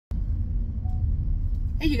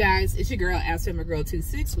Hey you guys, it's your girl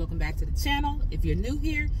AskFamilyGirl26. Welcome back to the channel. If you're new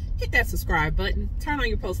here, hit that subscribe button, turn on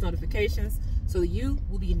your post notifications so that you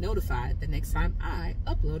will be notified the next time I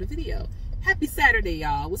upload a video. Happy Saturday,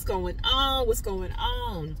 y'all. What's going on? What's going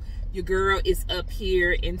on? Your girl is up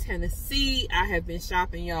here in Tennessee. I have been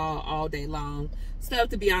shopping, y'all, all day long. Stuff,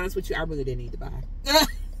 to be honest with you, I really didn't need to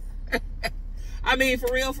buy. I mean,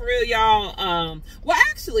 for real, y'all. Well,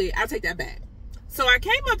 actually, I'll take that back. So I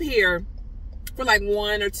came up here for like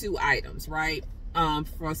 1 or 2 items, right?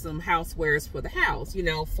 For some housewares for the house, you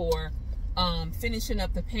know, for finishing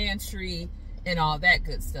up the pantry and all that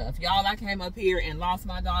good stuff. Y'all, I came up here and lost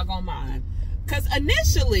my doggone mind. Because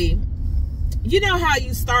initially, you know how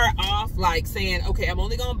you start off like saying, okay, I'm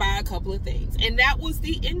only going to buy a couple of things. And that was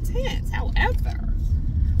the intent. However,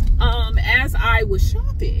 as I was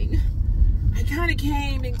shopping, I kind of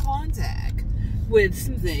came in contact with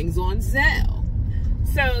some things on Zelle.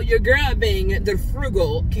 So your girl, being the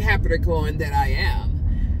frugal Capricorn that I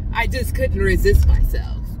am, I just couldn't resist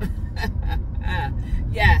myself.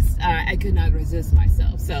 Yes, I could not resist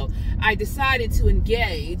myself. So I decided to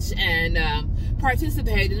engage and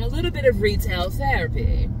participate in a little bit of retail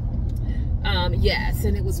therapy. Yes,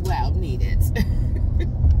 and it was well needed.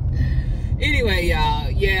 Anyway,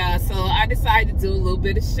 y'all, yeah, so I decided to do a little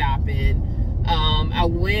bit of shopping. I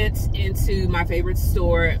went into my favorite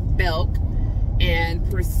store, Belk, and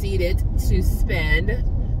proceeded to spend,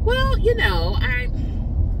 well, you know, I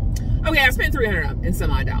spent $300 and some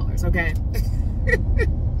odd dollars, okay?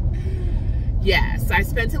 Yes, I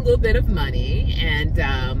spent a little bit of money, and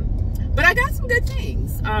but I got some good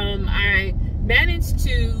things. I managed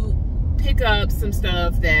to pick up some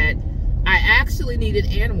stuff that I actually needed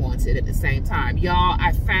and wanted at the same time. Y'all,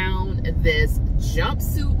 I found this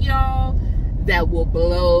jumpsuit, y'all, that will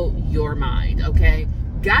blow your mind, okay?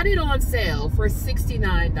 Got it on sale for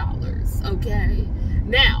 $69, okay?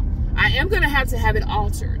 Now, I am going to have it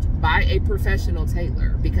altered by a professional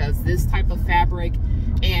tailor because this type of fabric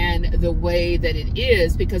and the way that it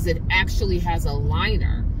is, because it actually has a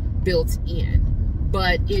liner built in.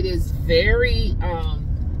 But it is very,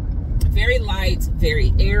 very light,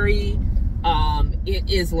 very airy. It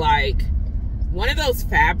is like one of those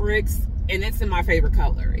fabrics, and it's in my favorite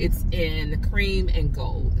color. It's in cream and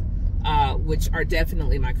gold. Which are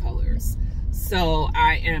definitely my colors. So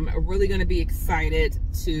I am really going to be excited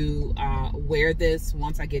to wear this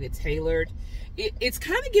once I get it tailored. It's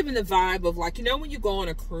kind of giving the vibe of, like, you know, when you go on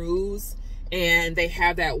a cruise and they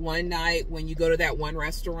have that one night when you go to that one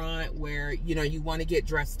restaurant where, you know, you want to get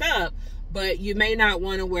dressed up, but you may not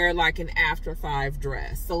want to wear like an after 5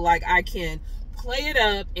 dress. So like I can play it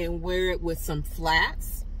up and wear it with some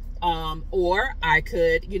flats, or I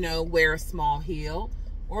could, you know, wear a small heel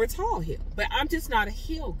or a tall heel, but I'm just not a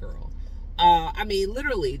heel girl. I mean,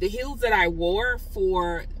 literally, the heels that I wore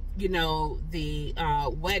for, you know, the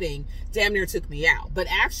wedding damn near took me out. But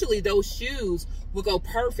actually, those shoes would go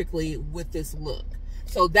perfectly with this look.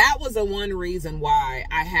 So that was the one reason why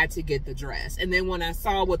I had to get the dress. And then when I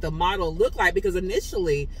saw what the model looked like, because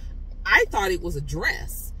initially, I thought it was a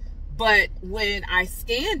dress. But when I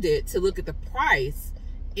scanned it to look at the price,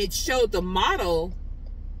 it showed the model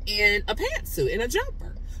in a pantsuit, in a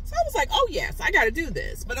jumper. So I was like, oh yes, I got to do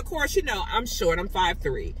this. But of course, you know, I'm short, I'm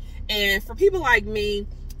 5'3". And for people like me,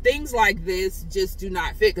 things like this just do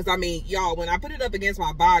not fit. Because I mean, y'all, when I put it up against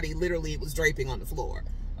my body, literally it was draping on the floor.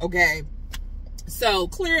 Okay. So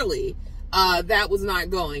clearly, that was not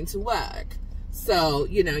going to work. So,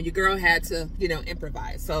 you know, your girl had to, you know,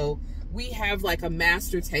 improvise. So we have like a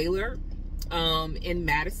master tailor in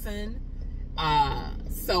Madison.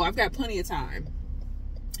 So I've got plenty of time,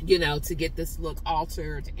 you know, to get this look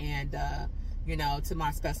altered and, you know, to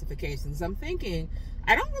my specifications. I'm thinking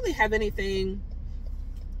I don't really have anything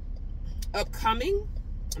upcoming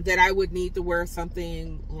that I would need to wear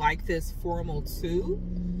something like this formal to,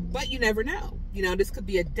 but you never know. You know, this could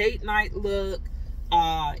be a date night look.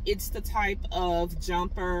 It's the type of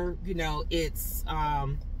jumper, you know, it's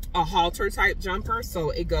a halter type jumper, so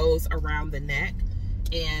it goes around the neck.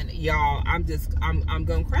 And y'all, I'm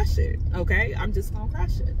gonna crush it, okay? I'm just gonna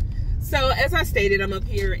crush it. So as I stated, I'm up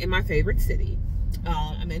here in my favorite city.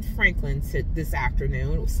 I'm in Franklin this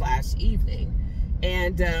afternoon / evening.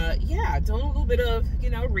 And yeah, doing a little bit of, you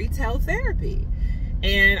know, retail therapy.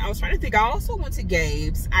 And I was trying to think, I also went to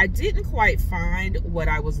Gabes. I didn't quite find what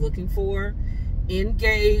I was looking for in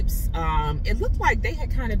Gabes. It looked like they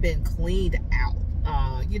had kind of been cleaned out.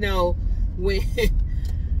 You know, when...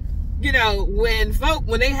 You know,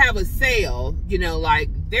 when they have a sale, you know, like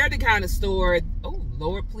they're the kind of store, oh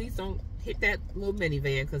Lord, please don't hit that little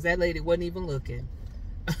minivan because that lady wasn't even looking.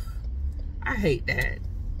 I hate that.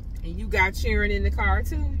 and you got cheering in the car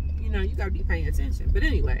too, you know, you got to be paying attention. But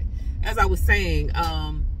anyway, as I was saying,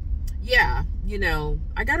 yeah, you know,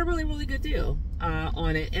 I got a really, really good deal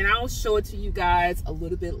on it, and I'll show it to you guys a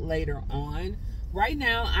little bit later on. Right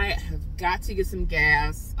now, I have got to get some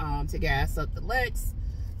gas to gas up the Lex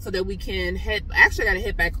so that we can head. Actually, I got to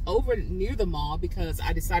head back over near the mall because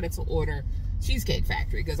I decided to order Cheesecake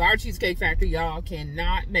Factory, because our Cheesecake Factory, y'all,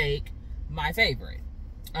 cannot make my favorite,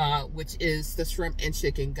 which is the shrimp and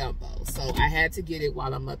chicken gumbo. So I had to get it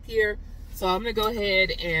while I'm up here. So I'm gonna go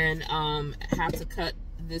ahead and have to cut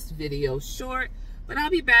this video short, but I'll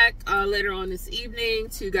be back later on this evening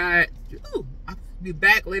I'll be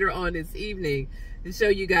back later on this evening to show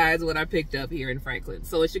you guys what I picked up here in Franklin.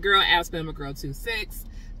 So it's your girl Aspen Girl 26.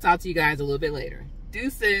 Talk to you guys a little bit later.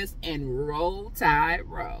 Deuces and roll tide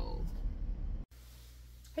roll.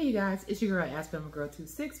 Hey you guys, it's your girl Aspen Girl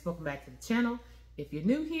 26. Welcome back to the channel. If you're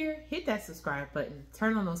new here, hit that subscribe button,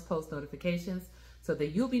 turn on those post notifications so that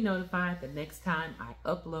you'll be notified the next time I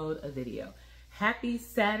upload a video. Happy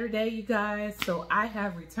Saturday, you guys. So I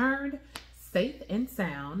have returned safe and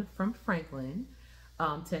sound from Franklin,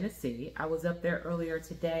 Tennessee. I was up there earlier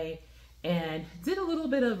today and did a little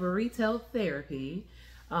bit of a retail therapy,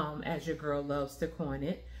 as your girl loves to coin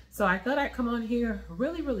it. So I thought I'd come on here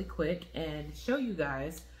really, really quick and show you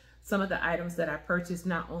guys some of the items that I purchased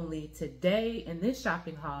not only today in this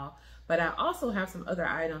shopping haul, but I also have some other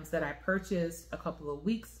items that I purchased a couple of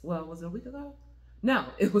weeks. Well, was it a week ago? No,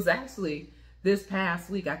 it was actually this past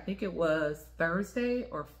week. I think it was Thursday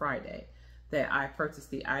or Friday that I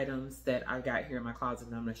purchased the items that I got here in my closet,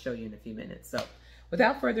 and I'm going to show you in a few minutes. So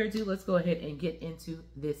without further ado, let's go ahead and get into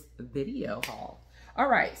this video haul. All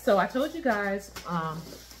right, so I told you guys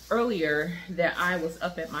earlier that I was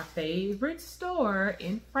up at my favorite store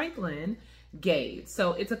in Franklin, Gabes.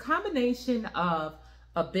 So it's a combination of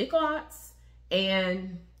a Big Lots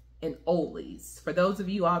and an Ollie's. For those of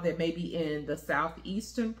you all that may be in the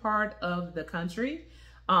southeastern part of the country,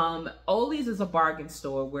 Ollie's is a bargain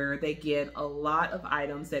store where they get a lot of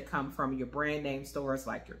items that come from your brand name stores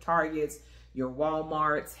like your Targets, your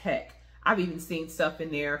Walmarts. Heck, I've even seen stuff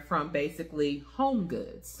in there from basically Home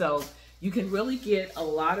Goods. So you can really get a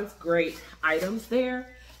lot of great items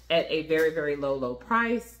there at a very, very low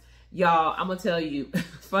price. Y'all, I'm gonna tell you a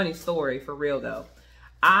funny story for real though.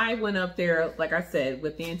 I went up there, like I said,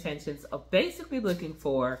 with the intentions of basically looking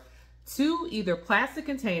for 2 either plastic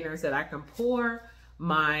containers that I can pour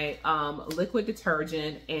my liquid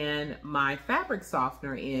detergent and my fabric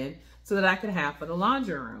softener in so that I could have for the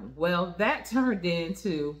laundry room. Well, that turned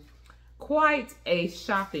into quite a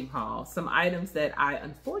shopping haul. Some items that I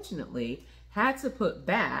unfortunately had to put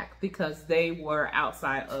back because they were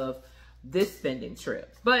outside of this spending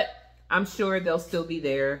trip. But I'm sure they'll still be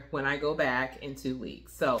there when I go back in 2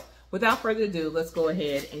 weeks. So without further ado, let's go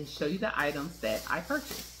ahead and show you the items that I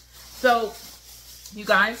purchased. So you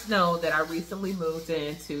guys know that I recently moved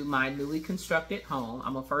into my newly constructed home.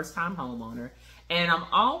 I'm a first-time homeowner, and I'm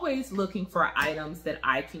always looking for items that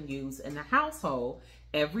I can use in the household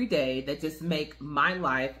every day that just make my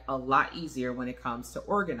life a lot easier when it comes to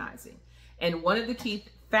organizing. And one of the key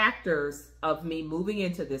factors of me moving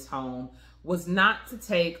into this home was not to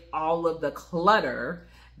take all of the clutter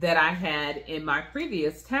that I had in my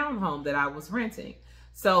previous townhome that I was renting.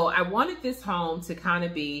 So I wanted this home to kind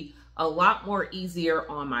of be a lot more easier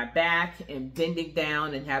on my back and bending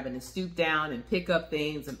down and having to stoop down and pick up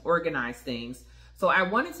things and organize things. So I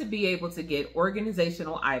wanted to be able to get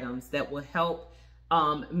organizational items that will help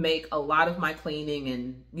make a lot of my cleaning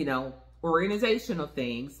and, you know, organizational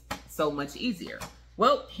things so much easier.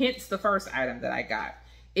 Well, hence the first item that I got.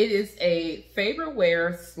 It is a favorite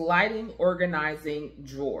wear sliding organizing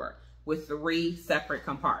drawer with 3 separate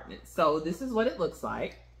compartments. So this is what it looks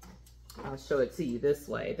like. I'll show it to you this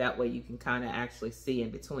way. That way you can kind of actually see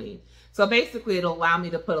in between. So basically it'll allow me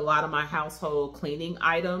to put a lot of my household cleaning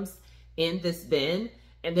items in this bin.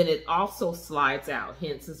 And then it also slides out.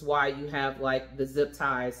 Hence is why you have like the zip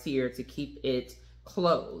ties here to keep it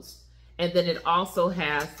closed. And then it also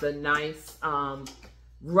has the nice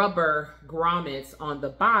rubber grommets on the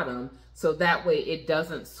bottom, so that way it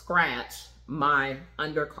doesn't scratch my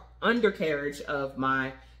undercarriage of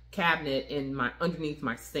my cabinet in my underneath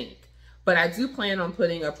my sink. But I do plan on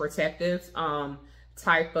putting a protective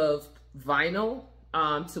type of vinyl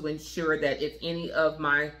to ensure that if any of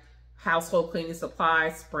my household cleaning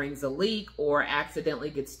supplies springs a leak or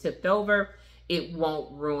accidentally gets tipped over, it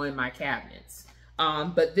won't ruin my cabinets.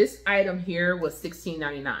 But this item here was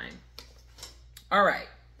 $16.99. All right,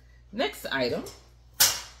 next item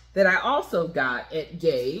that I also got at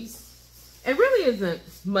Gabes It really isn't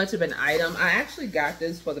much of an item. I actually got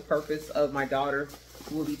this for the purpose of my daughter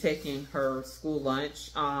who will be taking her school lunch.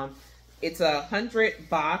 It's 100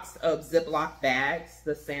 box of Ziploc bags,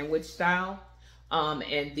 the sandwich style.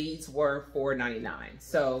 And these were $4.99.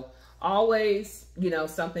 So always, you know,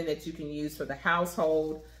 something that you can use for the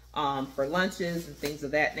household, for lunches and things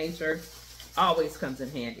of that nature. Always comes in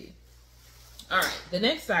handy. All right, the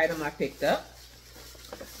next item I picked up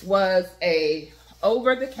was a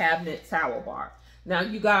over the cabinet towel bar. Now,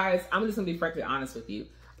 you guys, I'm just gonna be frankly honest with you.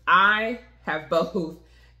 I have both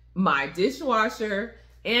my dishwasher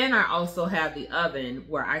and I also have the oven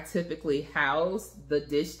where I typically house the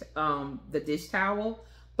dish towel.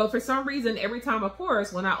 But for some reason, every time, of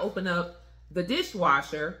course, when I open up the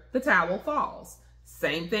dishwasher, the towel falls.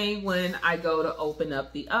 Same thing when I go to open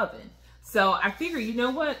up the oven. So I figure, you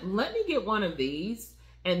know what? Let me get one of these.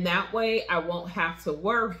 And that way I won't have to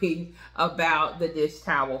worry about the dish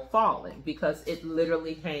towel falling because it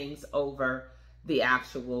literally hangs over the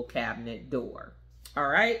actual cabinet door. All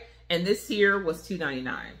right. And this here was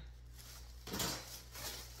 $2.99.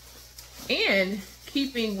 And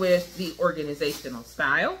keeping with the organizational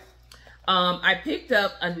style, I picked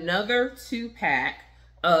up another 2-pack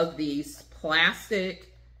of these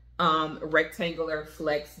plastic rectangular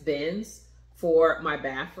flex bins for my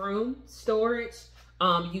bathroom storage.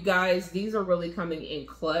 You guys, these are really coming in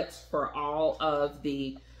clutch for all of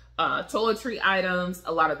the toiletry items,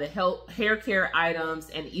 a lot of the hair care items,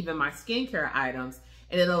 and even my skincare items.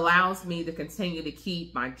 And it allows me to continue to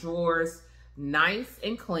keep my drawers nice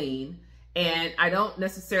and clean. And I don't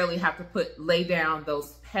necessarily have to lay down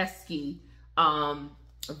those pesky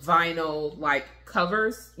vinyl like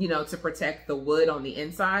covers, you know, to protect the wood on the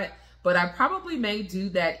inside. But I probably may do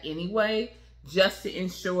that anyway, just to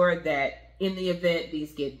ensure that in the event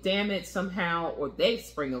these get damaged somehow or they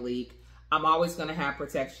spring a leak, I'm always going to have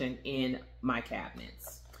protection in my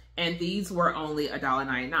cabinets. And these were only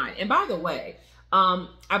 $1.99. And by the way,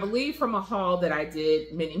 I believe from a haul that I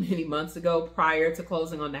did many, many months ago prior to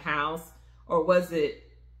closing on the house, or was it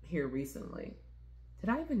here recently? Did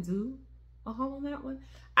I even do a haul on that one?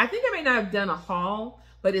 I think I may not have done a haul,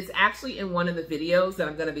 but it's actually in one of the videos that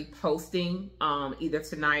I'm going to be posting either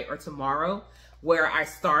tonight or tomorrow, where I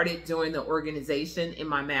started doing the organization in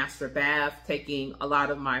my master bath, taking a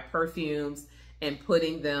lot of my perfumes and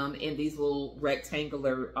putting them in these little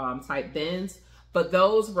rectangular type bins. But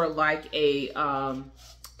those were like a,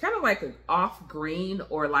 kind of like an off green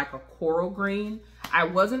or like a coral green. I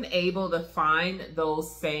wasn't able to find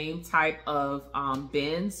those same type of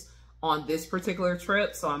bins on this particular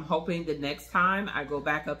trip. So I'm hoping the next time I go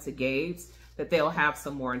back up to Gabes that they'll have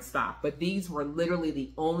some more in stock. But these were literally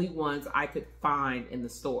the only ones I could find in the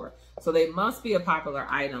store. So they must be a popular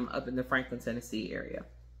item up in the Franklin, Tennessee area.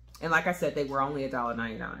 And like I said, they were only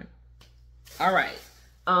 $1.99. All right.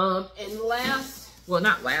 And last, well,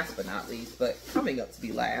 not last but not least, but coming up to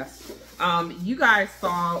be last, you guys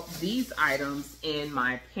saw these items in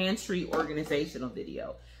my pantry organizational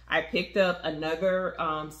video. I picked up another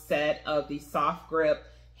set of the soft grip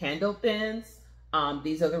handle bins.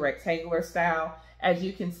 These are the rectangular style. As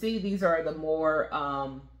you can see, these are the more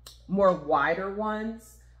wider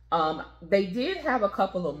ones. They did have a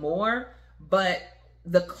couple of more, but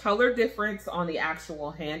the color difference on the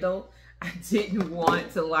actual handle, I didn't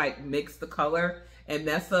want to like mix the color and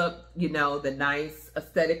mess up, you know, the nice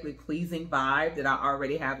aesthetically pleasing vibe that I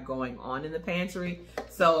already have going on in the pantry.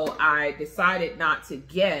 So I decided not to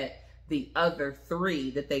get the other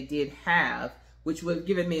 3 that they did have, which would have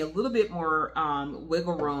given me a little bit more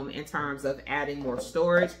wiggle room in terms of adding more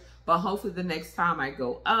storage. But hopefully the next time I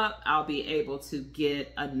go up, I'll be able to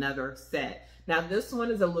get another set. Now this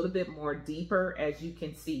one is a little bit more deeper, as you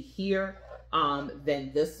can see here,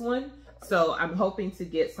 than this one. So I'm hoping to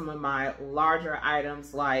get some of my larger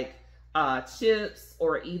items like chips,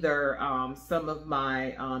 or either some of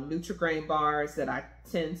my Nutri-Grain bars that I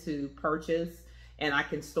tend to purchase, and I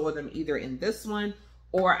can store them either in this one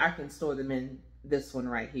or I can store them in this one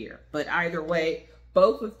right here. But either way,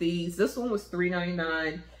 both of these, this one was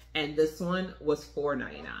 $3.99 and this one was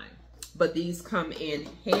 $4.99. But these come in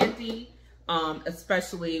handy,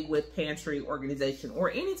 especially with pantry organization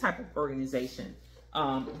or any type of organization.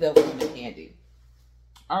 They'll come in handy.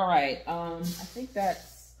 All right, I think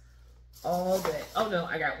that's all that. Oh no,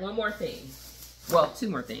 I got one more thing. Well, 2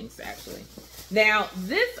 more things actually. Now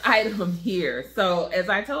this item here, so as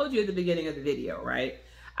I told you at the beginning of the video, right?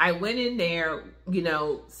 I went in there, you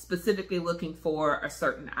know, specifically looking for a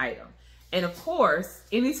certain item. And of course,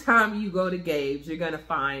 anytime you go to Gabes, you're gonna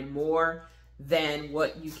find more than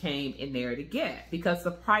what you came in there to get because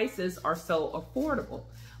the prices are so affordable.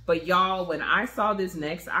 But y'all, when I saw this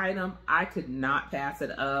next item, I could not pass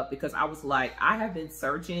it up because I was like, I have been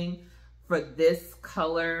searching for this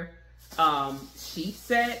color sheet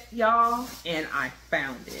set, y'all, and I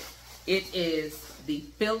found it. It is the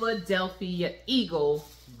Philadelphia Eagle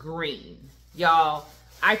green. Y'all,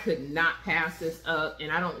 I could not pass this up,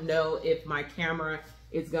 and I don't know if my camera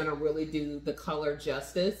is gonna really do the color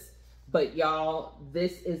justice, but y'all,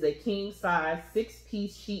 this is a king size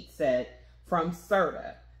 6-piece sheet set from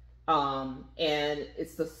Serta. And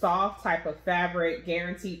it's the soft type of fabric,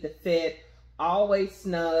 guaranteed to fit, always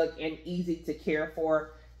snug and easy to care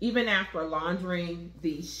for. Even after laundering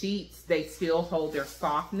these sheets, they still hold their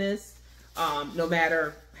softness, no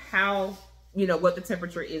matter how, you know, what the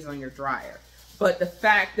temperature is on your dryer. But the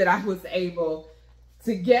fact that I was able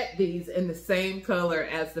to get these in the same color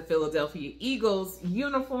as the Philadelphia Eagles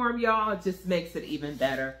uniform, y'all, just makes it even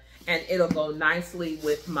better. And it'll go nicely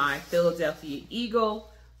with my Philadelphia Eagle,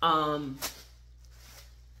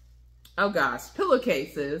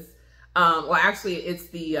 pillowcases. Well, actually, it's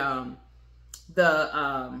the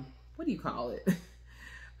what do you call it?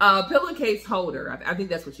 Pillowcase holder. I think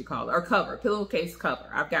that's what you call it, or cover, pillowcase cover.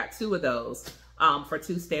 I've got 2 of those for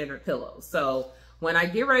 2 standard pillows. So when I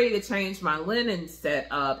get ready to change my linen set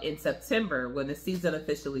up in September, when the season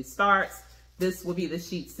officially starts, this will be the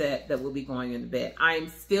sheet set that will be going in the bed. I am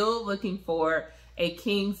still looking for a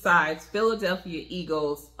king size Philadelphia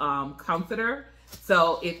Eagles comforter.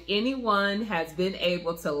 So if anyone has been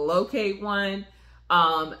able to locate one,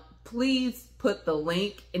 please put the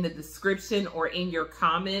link in the description or in your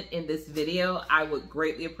comment in this video. I would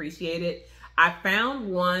greatly appreciate it. I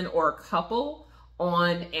found one or a couple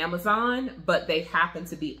on Amazon, but they happened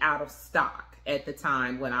to be out of stock at the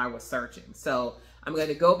time when I was searching. So I'm going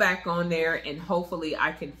to go back on there and hopefully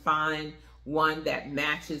I can find one that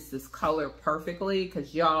matches this color perfectly,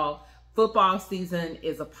 because y'all, football season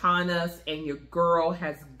is upon us and your girl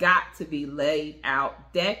has got to be laid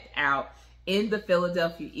out, decked out in the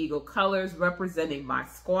Philadelphia Eagle colors representing my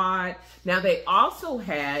squad. Now they also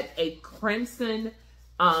had a crimson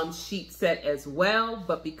sheet set as well,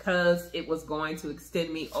 but because it was going to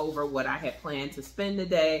extend me over what I had planned to spend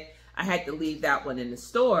today, I had to leave that one in the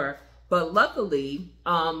store. But luckily,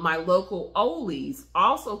 my local Ollie's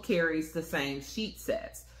also carries the same sheet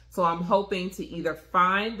sets. So I'm hoping to either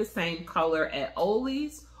find the same color at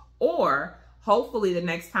Ollie's, or hopefully the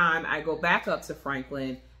next time I go back up to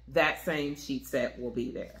Franklin, that same sheet set will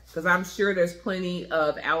be there. Because I'm sure there's plenty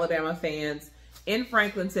of Alabama fans in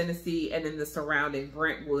Franklin, Tennessee, and in the surrounding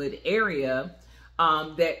Brentwood area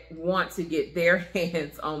that want to get their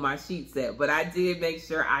hands on my sheet set. But I did make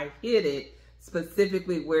sure I hid it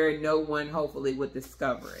specifically where no one hopefully would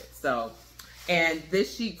discover it. So, and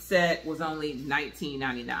this sheet set was only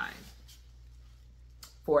 $19.99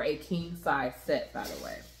 for a king size set, by the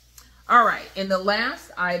way. All right, and the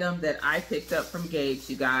last item that I picked up from Gabes,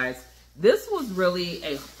 you guys, this was really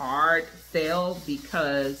a hard sale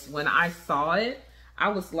because when I saw it, I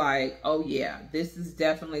was like, oh yeah, this is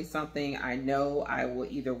definitely something I know I will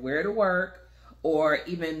either wear to work or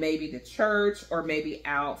even maybe to church or maybe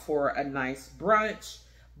out for a nice brunch,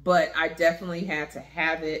 but I definitely had to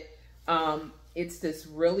have it. It's this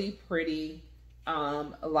really pretty,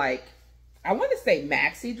 like, I want to say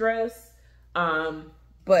maxi dress,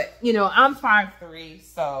 but, you know, I'm 5'3",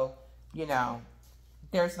 so, you know,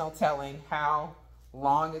 there's no telling how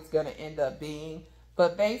long it's going to end up being.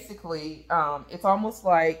 But basically, it's almost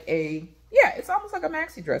like it's almost like a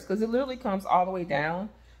maxi dress because it literally comes all the way down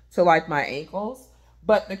to like my ankles.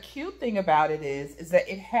 But the cute thing about it is that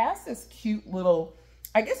it has this cute little,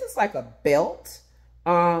 I guess it's like a belt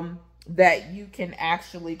that you can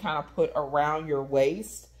actually kind of put around your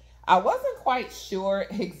waist. I wasn't quite sure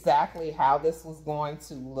exactly how this was going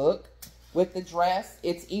to look with the dress.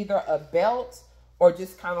 It's either a belt or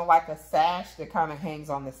just kind of like a sash that kind of hangs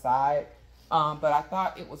on the side. But I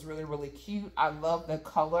thought it was really, really cute. I love the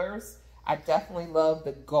colors. I definitely love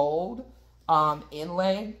the gold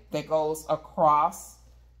inlay that goes across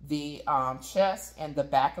the chest and the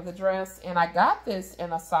back of the dress. And I got this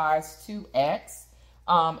in a size 2X.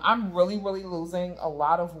 I'm really, really losing a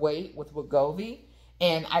lot of weight with Wegovy.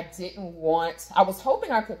 And I was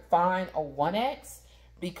hoping I could find a 1X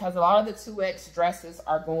because a lot of the 2X dresses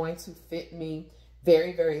are going to fit me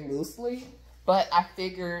very, very loosely. But I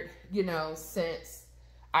figured, you know, since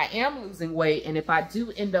I am losing weight, and if I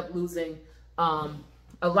do end up losing a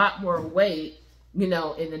lot more weight, you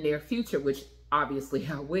know, in the near future, which obviously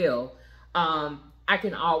I will, I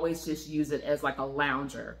can always just use it as like a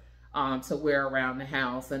lounger to wear around the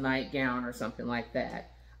house, a nightgown or something like that.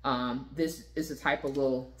 This is a type of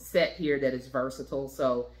little set here that is versatile.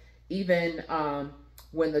 So even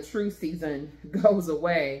when the true season goes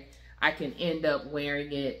away, I can end up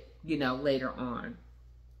wearing it, you know, later on.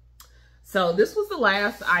 So this was the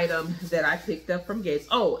last item that I picked up from Gabes.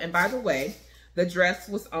 Oh, and by the way, the dress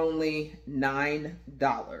was only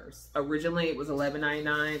 $9. Originally, it was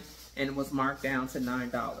 $11.99 and it was marked down to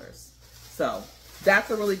 $9. So that's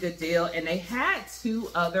a really good deal. And they had two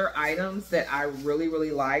other items that I really,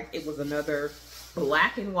 really liked. It was another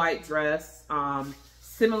black and white dress,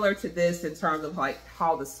 similar to this in terms of like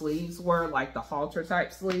how the sleeves were, like the halter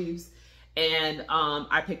type sleeves. And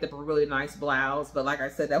I picked up a really nice blouse, but like I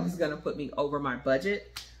said, that was gonna put me over my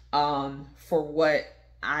budget for what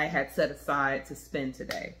I had set aside to spend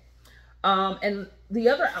today. And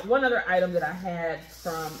one other item that I had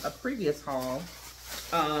from a previous haul,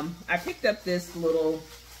 I picked up this little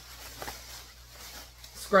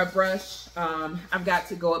scrub brush. I've got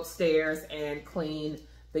to go upstairs and clean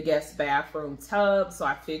the guest bathroom tub, so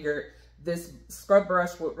I figured this scrub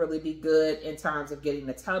brush would really be good in terms of getting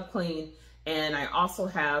the tub clean. And I also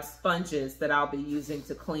have sponges that I'll be using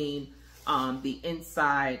to clean the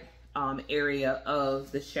inside area of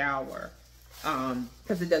the shower,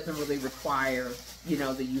 because it doesn't really require, you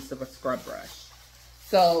know, the use of a scrub brush.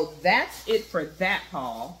 So that's it for that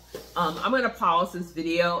haul. I'm gonna pause this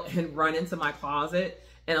video and run into my closet,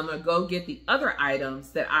 and I'm gonna go get the other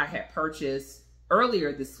items that I had purchased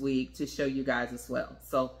earlier this week to show you guys as well.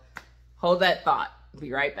 So hold that thought,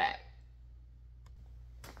 be right back.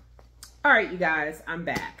 All right, you guys, I'm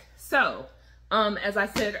back. So, as I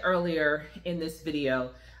said earlier in this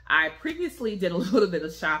video, I previously did a little bit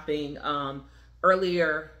of shopping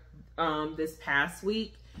earlier this past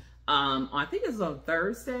week. I think it was on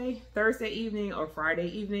Thursday evening or Friday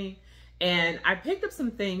evening. And I picked up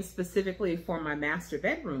some things specifically for my master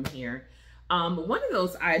bedroom here. One of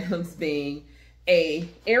those items being a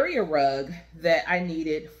area rug that I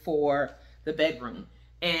needed for the bedroom.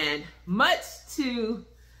 And much to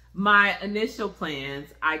my initial plans,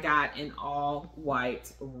 I got an all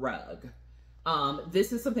white rug.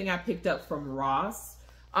 This is something I picked up from Ross.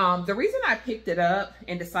 The reason I picked it up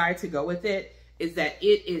and decided to go with it is that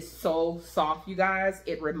it is so soft, you guys.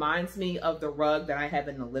 It reminds me of the rug that I have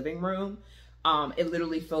in the living room. It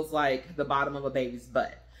literally feels like the bottom of a baby's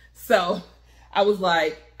butt. So I was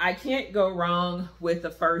like, I can't go wrong with the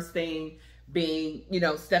first thing being, you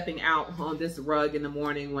know, stepping out on this rug in the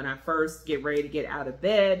morning when I first get ready to get out of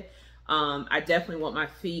bed. I definitely want my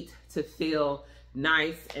feet to feel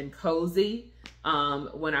nice and cozy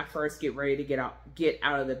when I first get ready to get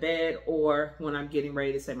out of the bed, or when I'm getting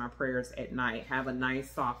ready to say my prayers at night. Have a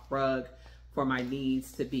nice soft rug for my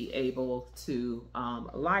knees to be able to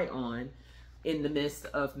lie on in the midst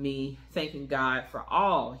of me thanking God for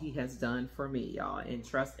all he has done for me, y'all. And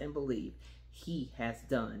trust and believe, he has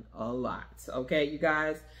done a lot. Okay, you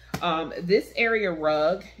guys. This area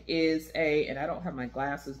rug is and I don't have my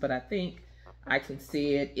glasses, but I think I can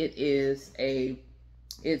see it.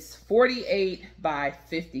 It's 48 by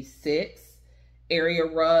 56 area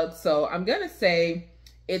rug. So I'm gonna say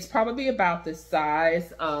it's probably about the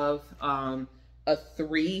size of a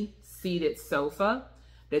 3-seated sofa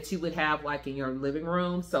that you would have like in your living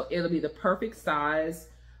room. So it'll be the perfect size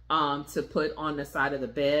to put on the side of the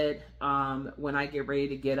bed when I get ready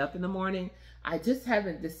to get up in the morning. I just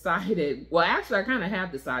haven't decided. Well, actually, I kind of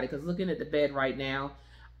have decided, because looking at the bed right now,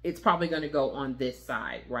 it's probably going to go on this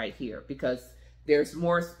side right here, because there's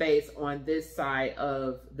more space on this side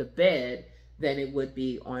of the bed than it would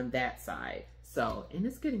be on that side. So, and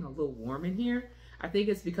it's getting a little warm in here. I think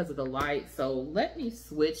it's because of the light. So let me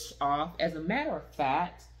switch off. As a matter of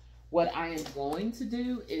fact, what I am going to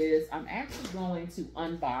do is I'm actually going to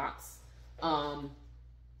unbox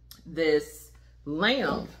this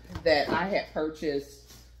lamp that I had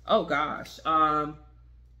purchased. Oh gosh. I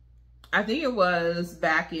think it was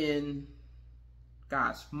back in,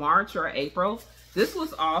 March or April. This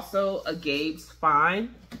was also a Gabes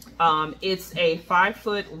find. It's a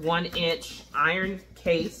 5-foot 1-inch iron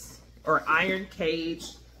case or iron cage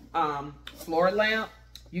floor lamp.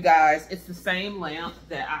 You guys, it's the same lamp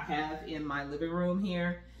that I have in my living room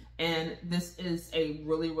here. And this is a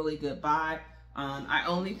really, really good buy. I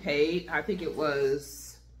only paid, I think it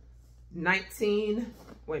was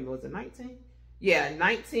 $19.99? Yeah,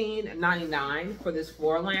 $19.99 for this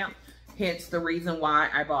floor lamp. Hence the reason why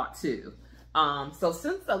I bought two. So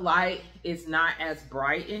since the light is not as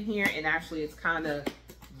bright in here, and actually it's kind of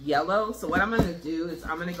yellow. So what I'm gonna do is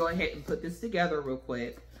I'm gonna go ahead and put this together real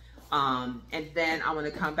quick. And then I'm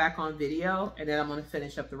gonna come back on video, and then I'm gonna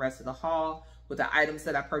finish up the rest of the haul with the items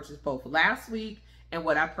that I purchased both last week and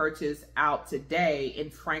what I purchased out today in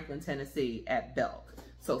Franklin, Tennessee at Belk.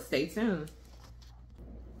 So stay tuned.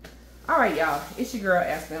 All right, y'all, it's your girl,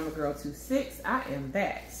 Ask Them a Girl 26. I am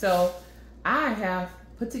back. So I have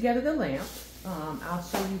put together the lamp. I'll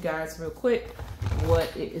show you guys real quick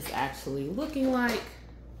what it is actually looking like.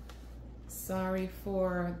 Sorry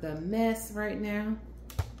for the mess right now.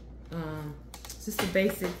 It's just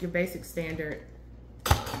your basic standard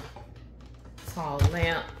tall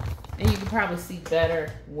lamp. And you can probably see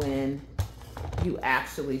better when you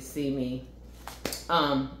actually see me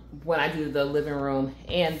when I do the living room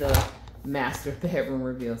and the master bedroom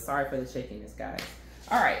reveal. Sorry for the shakiness, guys.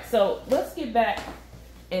 All right, so let's get back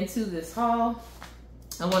into this haul.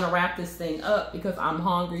 I want to wrap this thing up because I'm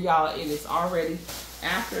hungry, y'all. It is already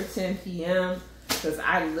after 10 p.m. because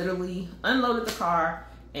I literally unloaded the car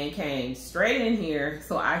and came straight in here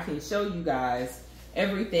so I can show you guys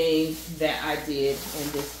everything that I did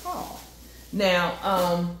in this haul.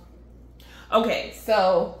 Now, okay,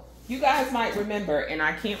 so you guys might remember, and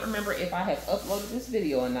I can't remember if I have uploaded this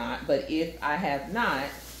video or not, but if I have not,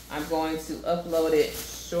 I'm going to upload it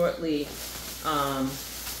shortly,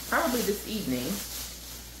 probably this evening.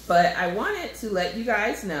 But I wanted to let you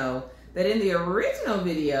guys know that in the original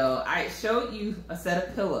video, I showed you a set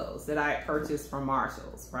of pillows that I purchased from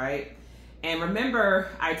Marshall's, right? And remember,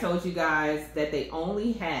 I told you guys that they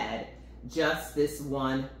only had just this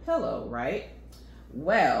one pillow, right?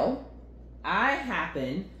 Well, I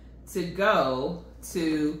happened to go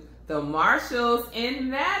to the Marshalls in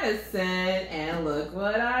Madison and look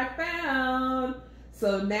what I found.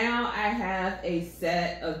 So now I have a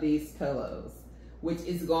set of these pillows, which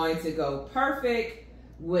is going to go perfect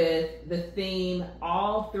with the theme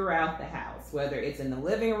all throughout the house, whether it's in the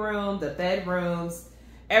living room, the bedrooms.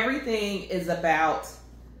 Everything is about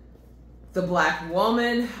the Black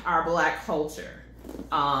woman, our Black culture.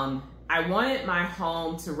 I wanted my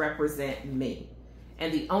home to represent me.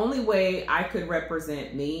 And the only way I could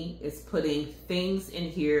represent me is putting things in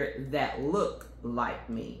here that look like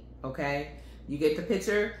me, okay? You get the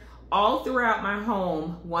picture? All throughout my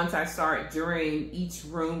home, once I start during each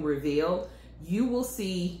room reveal, you will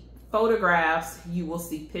see photographs, you will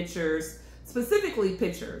see pictures, specifically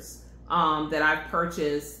pictures that I've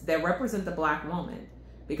purchased that represent the Black woman,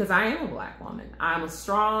 because I am a Black woman. I'm a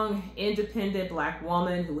strong, independent Black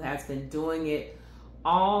woman who has been doing it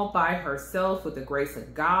all by herself with the grace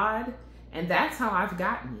of God, and that's how I've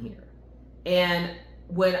gotten here. And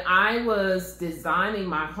when I was designing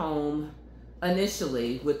my home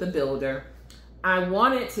initially with the builder, I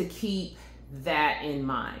wanted to keep that in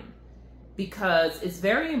mind because it's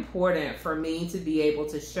very important for me to be able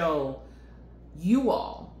to show you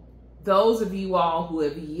all, those of you all who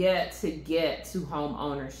have yet to get to home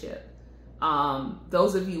ownership,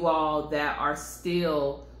 those of you all that are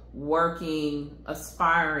still working,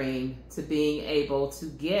 aspiring to being able to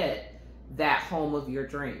get that home of your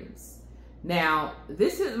dreams. Now,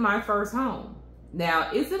 this is my first home.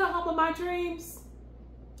 Now, is it a home of my dreams?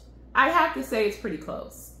 I have to say it's pretty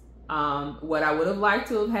close. What I would have liked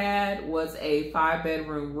to have had was a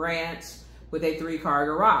 5-bedroom ranch with a 3-car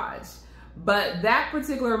garage. But that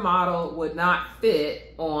particular model would not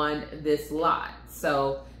fit on this lot.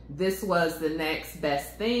 So this was the next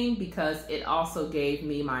best thing because it also gave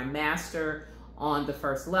me my master on the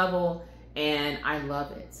first level, and I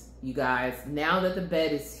love it. You guys, now that the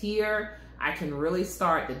bed is here, I can really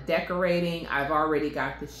start the decorating. I've already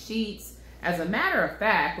got the sheets. As a matter of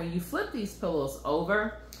fact, when you flip these pillows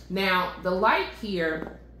over, now the light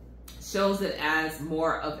here shows it as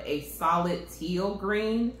more of a solid teal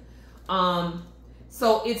green.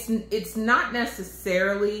 So it's not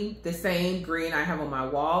necessarily the same green I have on my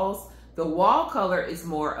walls. The wall color is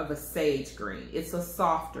more of a sage green. It's a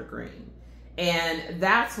softer green. And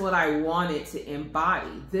that's what I wanted to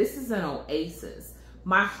embody. This is an oasis.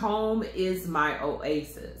 My home is my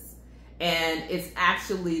oasis. And it's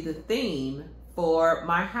actually the theme for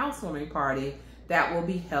my housewarming party that will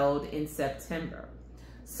be held in September.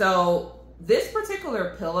 So this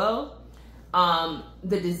particular pillow,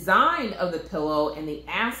 the design of the pillow and the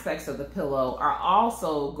aspects of the pillow are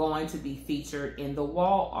also going to be featured in the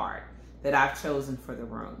wall art that I've chosen for the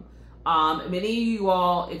room. Many of you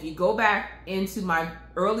all, if you go back into my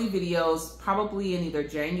early videos, probably in either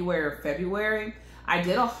January or February, I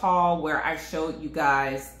did a haul where I showed you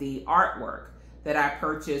guys the artwork that I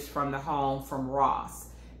purchased from the home from Ross.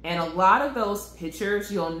 And a lot of those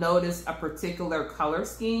pictures, you'll notice a particular color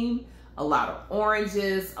scheme, a lot of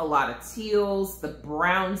oranges, a lot of teals, the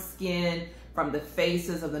brown skin from the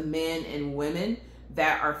faces of the men and women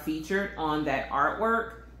that are featured on that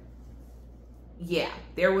artwork. Yeah,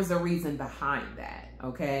 there was a reason behind that,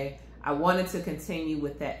 okay? I wanted to continue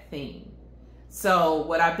with that theme. So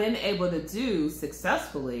what I've been able to do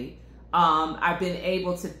successfully I've been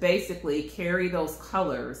able to basically carry those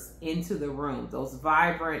colors into the room, those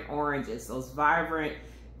vibrant oranges, those vibrant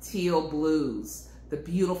teal blues, the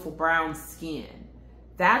beautiful brown skin.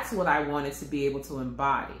 That's what I wanted to be able to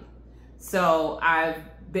embody. So I've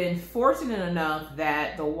been fortunate enough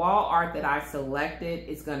that the wall art that I selected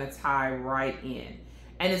is going to tie right in.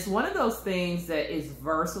 And it's one of those things that is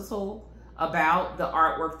versatile about the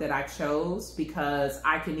artwork that I chose, because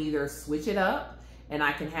I can either switch it up and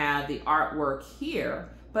I can have the artwork here,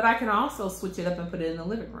 but I can also switch it up and put it in the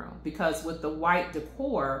living room, because with the white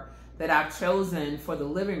decor that I've chosen for the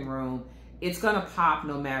living room, it's gonna pop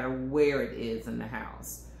no matter where it is in the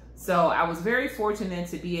house. So I was very fortunate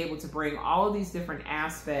to be able to bring all of these different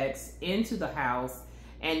aspects into the house,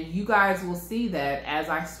 and you guys will see that as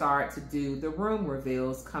I start to do the room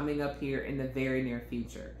reveals coming up here in the very near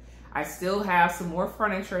future. I still have some more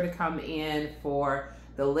furniture to come in for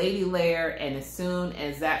the lady layer, and as soon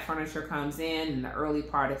as that furniture comes in the early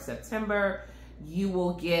part of September, you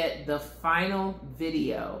will get the final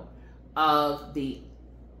video of the,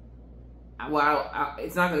 well,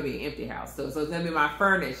 it's not going to be an empty house, so it's going to be my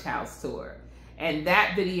furnished house tour. And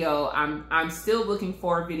that video, I'm still looking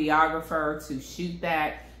for a videographer to shoot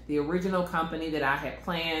that. The original company that I had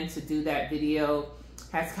planned to do that video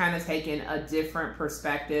has kind of taken a different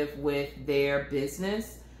perspective with their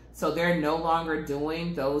business. So they're no longer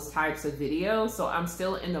doing those types of videos. So I'm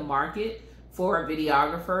still in the market for a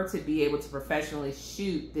videographer to be able to professionally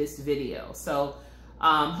shoot this video. So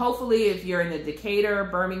hopefully if you're in the Decatur,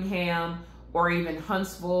 Birmingham, or even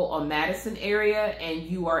Huntsville or Madison area, and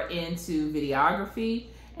you are into videography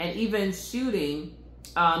and even shooting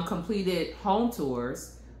completed home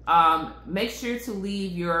tours, make sure to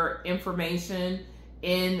leave your information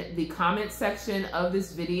in the comment section of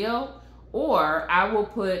this video, or I will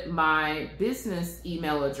put my business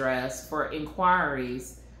email address for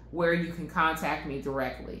inquiries where you can contact me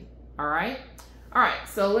directly. All right? All right,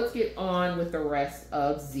 so let's get on with the rest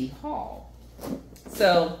of the haul.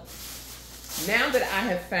 So now that I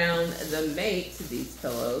have found the mate to these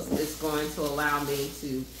pillows, it's going to allow me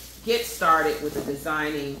to get started with the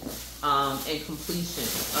designing and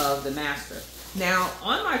completion of the master. Now,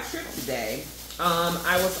 on my trip today,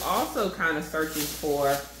 I was also kind of searching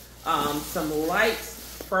for some light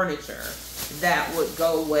furniture that would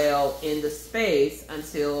go well in the space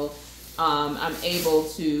until I'm able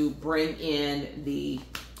to bring in the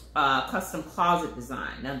custom closet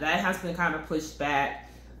design. Now, that has been kind of pushed back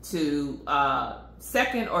to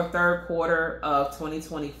second or third quarter of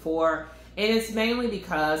 2024. And it's mainly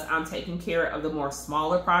because I'm taking care of the more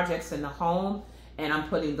smaller projects in the home, and I'm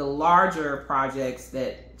putting the larger projects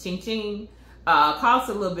that ching cost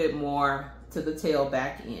a little bit more to the tail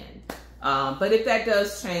back end. But if that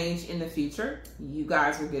does change in the future, you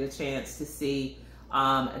guys will get a chance to see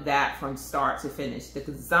that from start to finish. The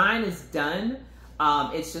design is done.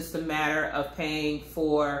 It's just a matter of paying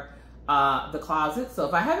for the closet. So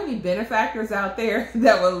if I have any benefactors out there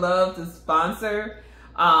that would love to sponsor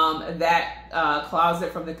that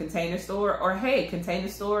closet from the Container Store, or hey, Container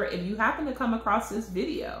Store, if you happen to come across this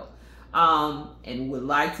video and would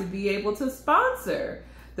like to be able to sponsor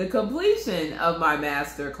the completion of my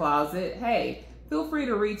master closet, hey, feel free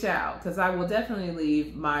to reach out, because I will definitely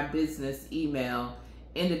leave my business email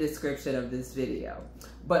in the description of this video.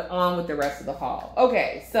 But on with the rest of the haul.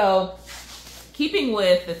 Okay, so keeping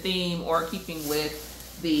with the theme, or keeping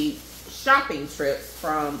with the shopping trips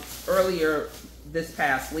from earlier this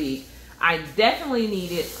past week, I definitely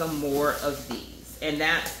needed some more of these, and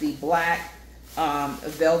that's the black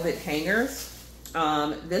velvet hangers.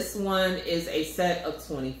 This one is a set of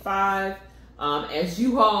 25. As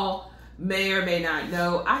you all may or may not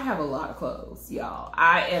know, I have a lot of clothes, y'all.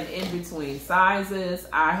 I am in between sizes.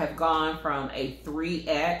 I have gone from a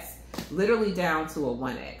 3X literally down to a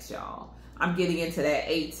 1X, y'all. I'm getting into that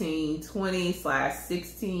 18,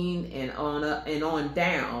 20/16 and on up and on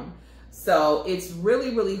down. So it's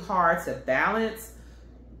really, really hard to balance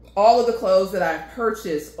all of the clothes that I've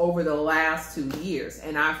purchased over the last 2 years.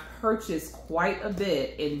 And I've purchased quite a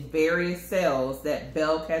bit in various sales that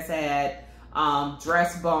Belk has had.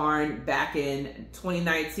 Dress Barn back in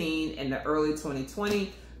 2019 and the early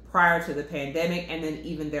 2020 prior to the pandemic. And then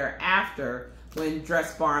even thereafter when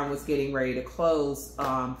Dress Barn was getting ready to close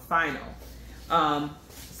final.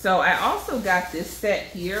 So I also got this set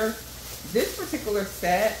here. This particular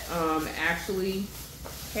set actually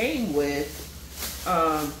came with,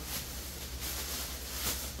 hold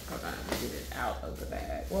on, let me get it out of the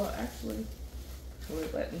bag. Well, actually, will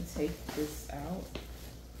it let me take this out?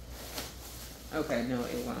 Okay, no,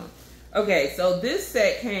 it won't. Okay, so this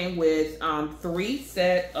set came with 3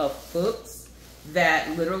 sets of hooks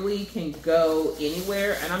that literally can go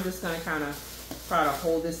anywhere. And I'm just gonna kind of try to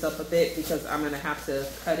hold this up a bit because I'm gonna have to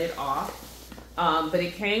cut it off. But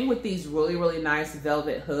it came with these really, really nice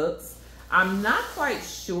velvet hooks. I'm not quite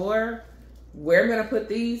sure where I'm gonna put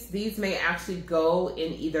these. These may actually go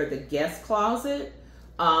in either the guest closet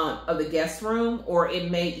of the guest room, or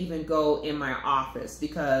it may even go in my office,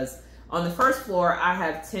 because on the first floor I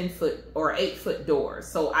have 10-foot or 8-foot doors,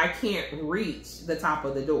 so I can't reach the top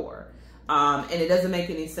of the door. And it doesn't make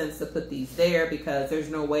any sense to put these there because there's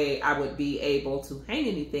no way I would be able to hang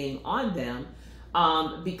anything on them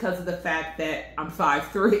because of the fact that I'm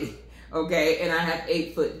 5'3", okay, and I have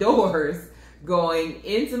 8-foot doors going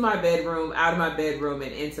into my bedroom, out of my bedroom,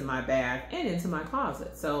 and into my bath, and into my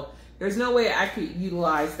closet. So there's no way I could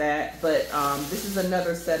utilize that, but this is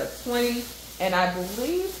another set of 20, and I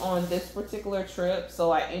believe on this particular trip,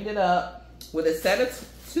 so I ended up with a set of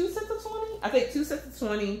 2 sets of 20, I think 2 sets of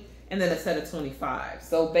 20, and then a set of 25.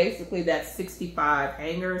 So basically that's 65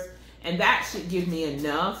 hangers, and that should give me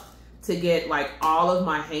enough to get like all of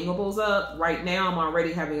my hangables up. Right now I'm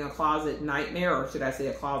already having a closet nightmare, or should I say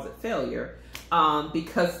a closet failure,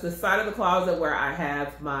 because the side of the closet where I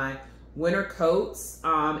have my winter coats,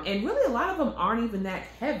 and really a lot of them aren't even that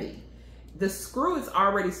heavy. The screw is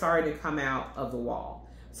already starting to come out of the wall.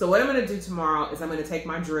 So what I'm gonna do tomorrow is I'm gonna take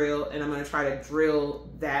my drill and I'm gonna try to drill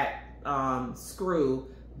that screw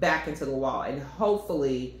back into the wall, and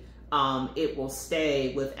hopefully it will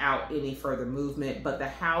stay without any further movement. But the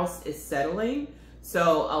house is settling,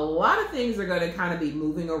 so a lot of things are gonna kind of be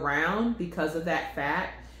moving around because of that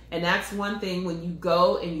fact. And that's one thing when you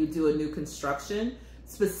go and you do a new construction,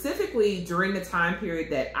 specifically during the time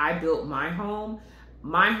period that I built my home.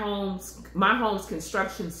 My home's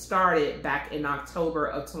construction started back in October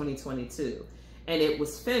of 2022, and it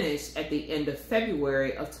was finished at the end of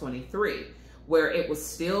February of 23, where it was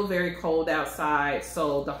still very cold outside.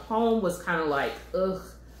 So the home was kind of like, ugh,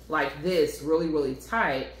 like this, really, really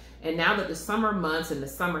tight. And now that the summer months and the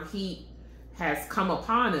summer heat has come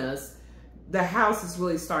upon us, the house is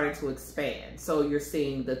really starting to expand. So you're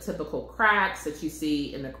seeing the typical cracks that you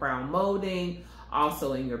see in the crown molding,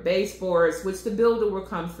 also in your baseboards, which the builder will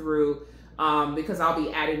come through because I'll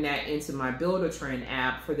be adding that into my Builder Trend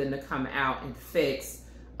app for them to come out and fix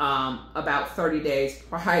about 30 days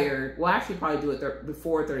prior. Well, actually probably do it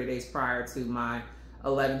before 30 days prior to my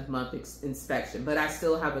 11th month inspection, but I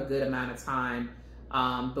still have a good amount of time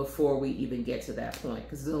before we even get to that point,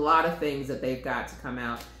 because there's a lot of things that they've got to come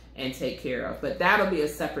out and take care of. But that'll be a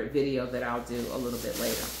separate video that I'll do a little bit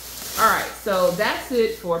later. All right, so that's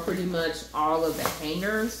it for pretty much all of the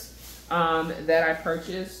hangers that I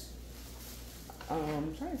purchased.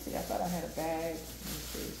 I'm trying to see, I thought I had a bag. Let me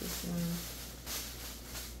see, is this one?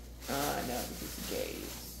 No, this is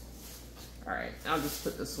Gabes. All right, I'll just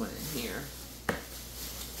put this one in here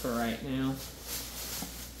for right now,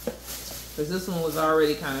 because this one was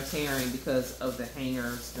already kind of tearing because of the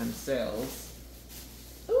hangers themselves.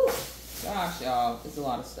 Ooh, gosh, y'all, it's a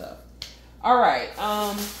lot of stuff. All right,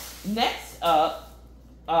 next up,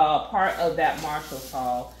 part of that Marshall's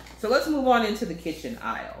haul. So let's move on into the kitchen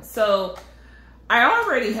aisle. So I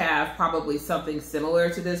already have probably something similar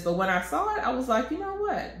to this, but when I saw it, I was like, you know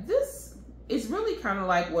what? This is really kind of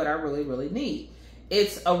like what I really, really need.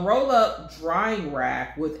 It's a roll-up drying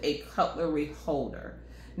rack with a cutlery holder.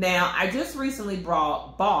 Now, I just recently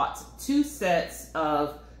bought 2 sets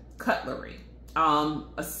of cutlery.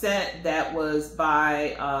 A set that was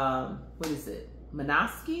by, what is it?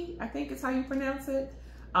 Manaski, I think is how you pronounce it.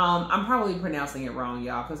 I'm probably pronouncing it wrong,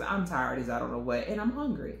 y'all, because I'm tired as I don't know what, and I'm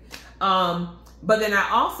hungry. But then I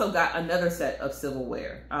also got another set of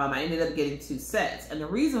silverware. I ended up getting 2 sets. And the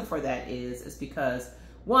reason for that is because,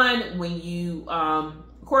 one, when you,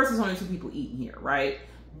 of course, there's only 2 people eating here, right?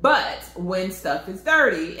 But when stuff is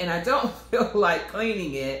dirty and I don't feel like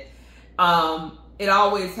cleaning it, it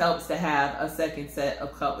always helps to have a second set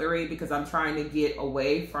of cutlery, because I'm trying to get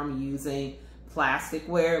away from using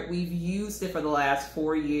plasticware. We've used it for the last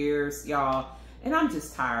 4 years, y'all, and I'm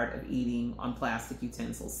just tired of eating on plastic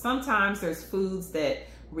utensils. Sometimes there's foods that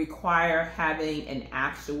require having an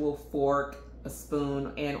actual fork, a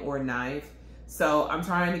spoon, and or knife. So I'm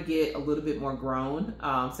trying to get a little bit more grown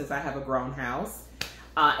since I have a grown house.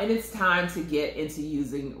 And it's time to get into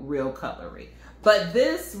using real cutlery. But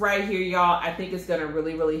this right here, y'all, I think is gonna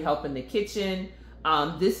really, really help in the kitchen.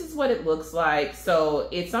 This is what it looks like. So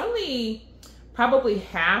it's only probably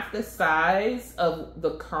half the size of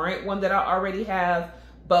the current one that I already have.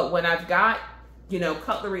 But when I've got, you know,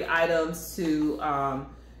 cutlery items to,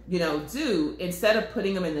 you know, do, instead of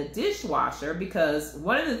putting them in the dishwasher, because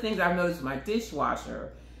one of the things I've noticed with my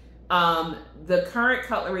dishwasher, The current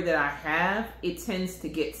cutlery that I have, it tends to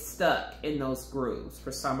get stuck in those grooves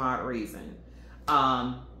for some odd reason.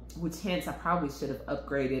 Which hence I probably should have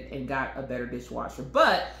upgraded and got a better dishwasher.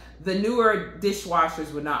 But the newer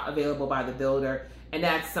dishwashers were not available by the builder, and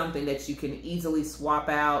that's something that you can easily swap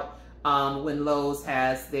out when Lowe's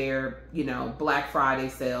has their, you know, Black Friday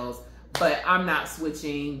sales. But I'm not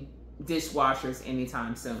switching dishwashers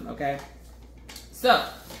anytime soon, okay? So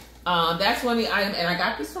that's one of the items, and I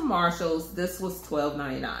got this from Marshall's. This was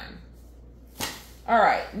 $12.99. All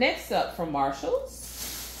right, next up from Marshall's.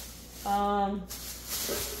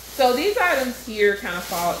 So these items here kind of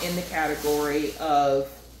fall in the category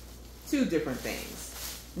of two different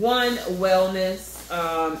things. One, wellness,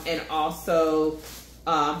 and also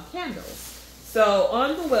candles. So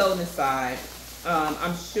on the wellness side,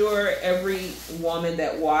 I'm sure every woman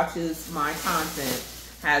that watches my content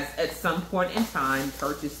has at some point in time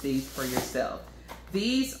purchased these for yourself.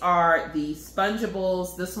 These are the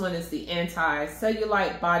Spongeables. This one is the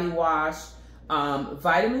anti-cellulite body wash.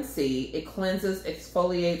 Vitamin C. It cleanses,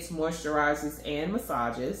 exfoliates, moisturizes, and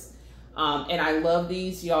massages. And I love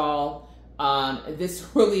these, y'all. This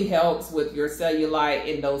really helps with your cellulite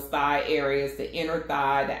in those thigh areas, the inner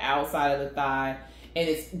thigh, the outside of the thigh. And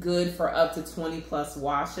it's good for up to 20+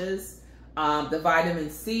 washes. The vitamin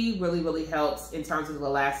C really helps in terms of the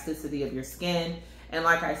elasticity of your skin. And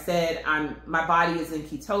like I said, my body is in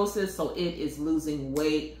ketosis, so it is losing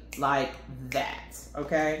weight like that,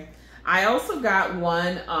 okay? I also got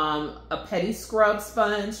one, a pedi scrub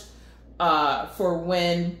sponge for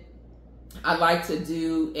when I like to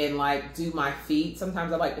do my feet.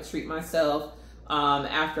 Sometimes I like to treat myself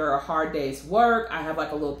after a hard day's work. I have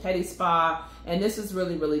like a little pedi spa, and this is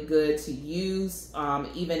really good to use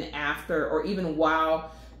even after or even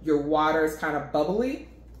while your water is kind of bubbly,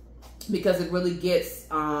 because it really gets,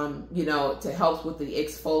 you know, to help with the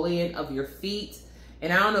exfoliant of your feet.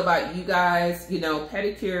 And I don't know about you guys, you know,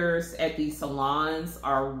 pedicures at these salons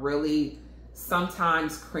are really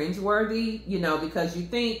sometimes cringeworthy, you know, because you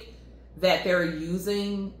think that they're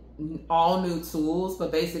using all new tools,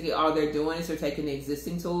 but basically all they're doing is they're taking the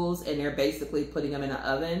existing tools and they're basically putting them in an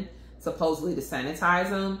oven, supposedly to sanitize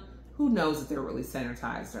them. Who knows if they're really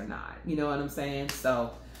sanitized or not? You know what I'm saying?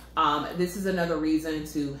 So this is another reason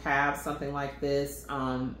to have something like this,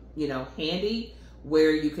 you know, handy,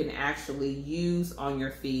 where you can actually use on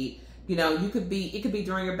your feet. You know, it could be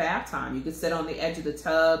during your bath time. You could sit on the edge of the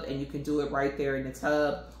tub and you can do it right there in the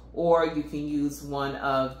tub, or you can use one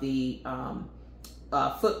of the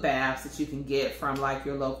foot baths that you can get from like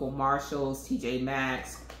your local Marshalls, TJ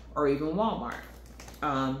Maxx, or even Walmart.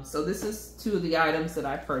 So this is two of the items that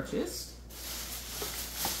I purchased.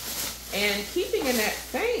 And keeping in that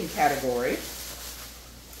same category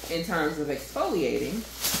in terms of exfoliating,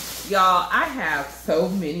 y'all, I have so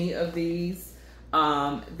many of these.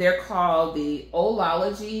 They're called the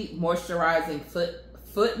Olology Moisturizing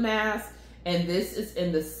Foot Mask, and this is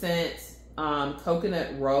in the scent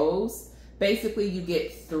Coconut Rose. Basically, you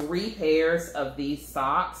get 3 pairs of these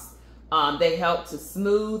socks. They help to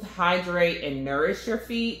smooth, hydrate, and nourish your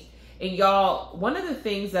feet. And y'all, one of the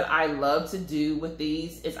things that I love to do with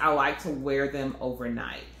these is I like to wear them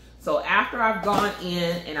overnight. So after I've gone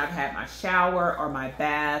in and I've had my shower or my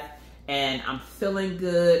bath and I'm feeling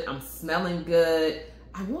good, I'm smelling good,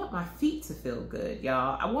 I want my feet to feel good,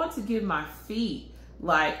 y'all. I want to give my feet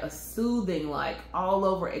like a soothing, like all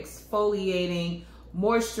over exfoliating,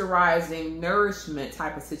 moisturizing, nourishment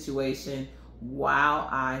type of situation while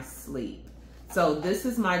I sleep. So this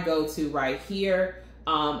is my go-to right here.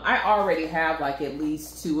 I already have like at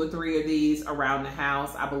least 2 or 3 of these around the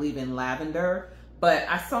house. I believe in lavender, but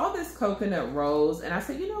I saw this coconut rose and I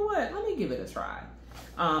said, you know what, let me give it a try.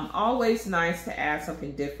 Always nice to add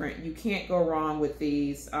something different. You can't go wrong with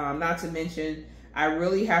these. Not to mention, I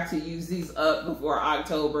really have to use these up before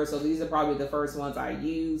October, so these are probably the first ones I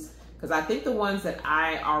use, because I think the ones that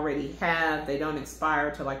I already have, they don't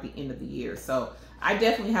expire till like the end of the year. So I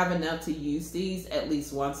definitely have enough to use these at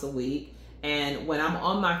least once a week. And when I'm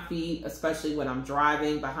on my feet, especially when I'm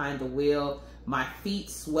driving behind the wheel, my feet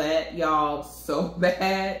sweat, y'all, so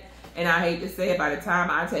bad. And I hate to say it, by the time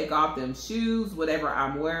I take off them shoes, whatever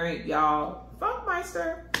I'm wearing, y'all,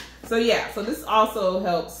 Funkmeister. So yeah, so this also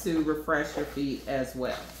helps to refresh your feet as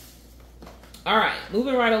well. All right,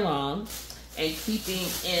 moving right along and keeping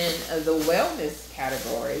in the wellness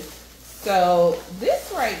category. So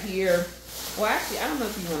this right here, well, actually, I don't know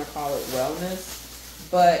if you want to call it wellness,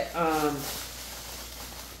 but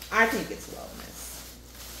I think it's wellness.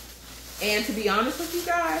 And to be honest with you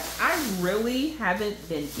guys, I really haven't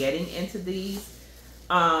been getting into these.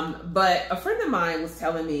 But a friend of mine was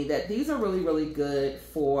telling me that these are really, really good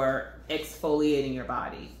for exfoliating your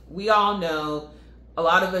body. We all know a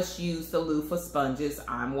lot of us use the loofah sponges,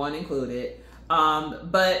 I'm one included.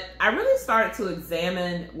 But I really started to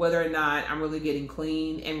examine whether or not I'm really getting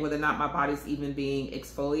clean and whether or not my body's even being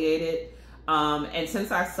exfoliated. And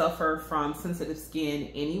since I suffer from sensitive skin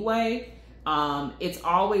anyway, it's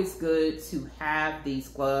always good to have these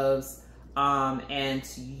gloves and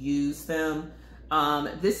to use them.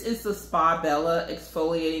 This is the Spa Bella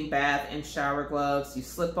exfoliating bath and shower gloves. You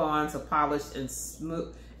slip on to polish and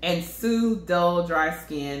smooth and soothe dull, dry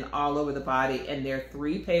skin all over the body. And there are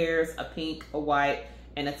 3 pairs, a pink, a white,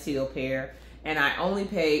 and a teal pair. And I only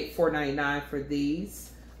paid $4.99 for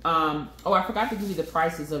these. Oh, I forgot to give you the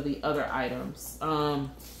prices of the other items.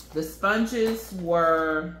 The sponges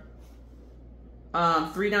were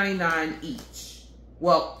 $3.99 each.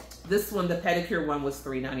 Well, this one, the pedicure one, was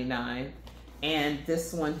 $3.99. And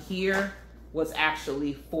this one here was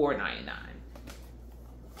actually $4.99.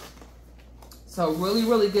 So really,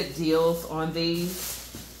 really good deals on these.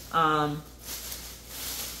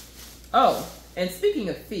 Oh, and speaking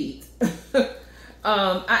of feet,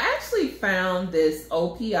 I actually found this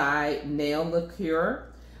OPI nail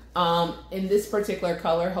liqueur in this particular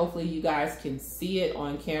color. Hopefully you guys can see it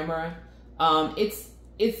on camera. It's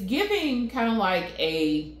giving kind of like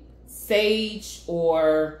a sage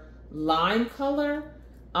or lime color.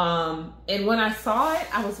 And when I saw it,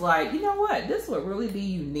 I was like, you know what? This would really be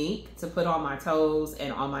unique to put on my toes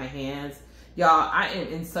and on my hands. Y'all, I am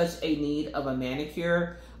in such a need of a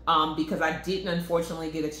manicure because I didn't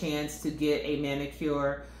unfortunately get a chance to get a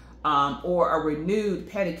manicure or a renewed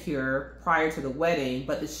pedicure prior to the wedding.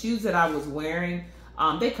 But the shoes that I was wearing,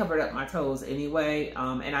 they covered up my toes anyway.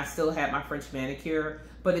 And I still had my French manicure,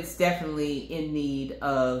 but it's definitely in need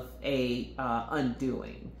of a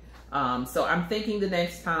undoing. So I'm thinking the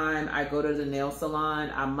next time I go to the nail salon,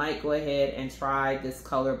 I might go ahead and try this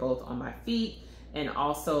color both on my feet and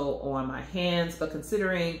also on my hands. But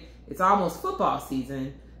considering it's almost football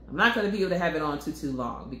season, I'm not going to be able to have it on too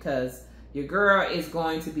long because your girl is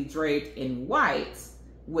going to be draped in white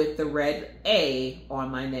with the red A on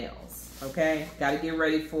my nails. Okay, got to get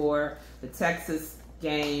ready for the Texas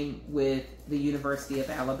game with the University of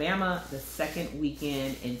Alabama the 2nd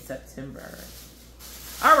weekend in September.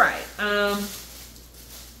 All right,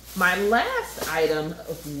 my last item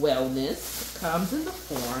of wellness comes in the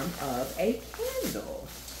form of a candle.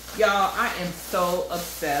 Y'all, I am so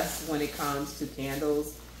obsessed when it comes to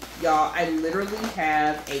candles. Y'all, I literally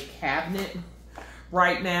have a cabinet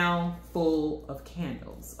right now full of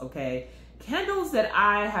candles, okay? Candles that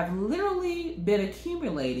I have literally been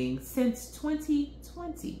accumulating since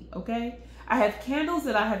 2020, okay? I have candles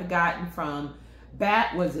that I have gotten from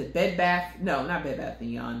Bath and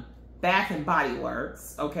Body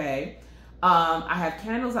Works, okay? I have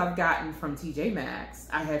candles I've gotten from TJ Maxx.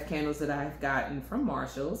 I have candles that I have gotten from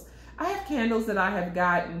Marshall's. I have candles that I have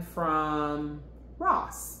gotten from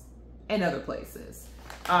Ross and other places.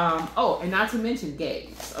 Oh, and not to mention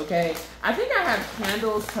Gabes, okay? I think I have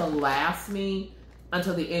candles to last me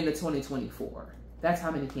until the end of 2024. That's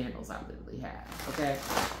how many candles I literally have, okay?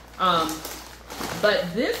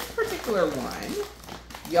 But this particular one,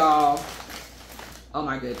 y'all, oh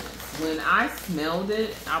my goodness. When I smelled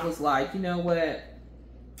it, I was like, you know what?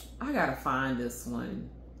 I gotta find this one.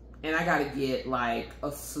 And I gotta get like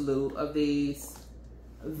a slew of these.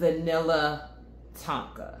 Vanilla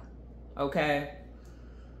Tonka, okay?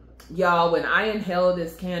 Y'all, when I inhale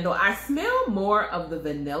this candle, I smell more of the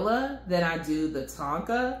vanilla than I do the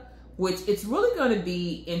Tonka, which it's really going to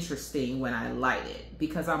be interesting when I light it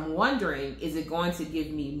because I'm wondering, is it going to give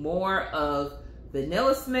me more of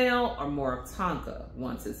vanilla smell or more of Tonka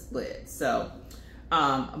once it's lit? So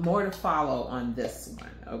more to follow on this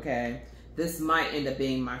one, okay? This might end up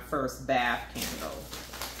being my first bath candle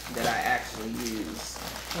that I actually use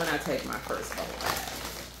when I take my first bubble bath.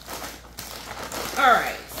 All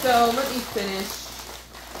right, so let me finish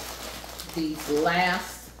these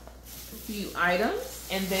last few items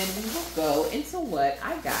and then we will go into what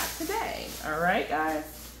I got today. All right, guys.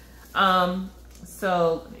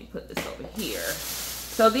 So let me put this over here.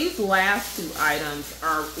 So these last 2 items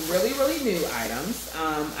are really, really new items.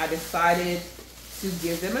 I decided to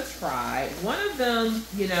give them a try. One of them,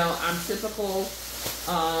 you know, I'm typical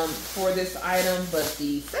for this item, but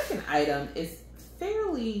the second item is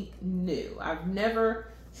fairly new. I've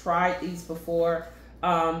never tried these before,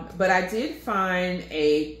 but I did find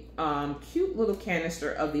a cute little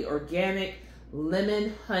canister of the organic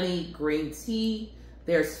lemon honey green tea.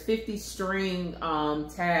 There's 50 string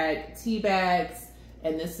tag tea bags,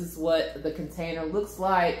 And this is what the container looks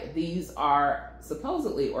like. These are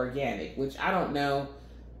supposedly organic, which I don't know.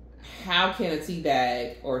 How can a tea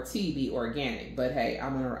bag or tea be organic? But hey,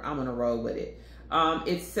 I'm gonna roll with it.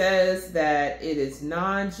 It says that it is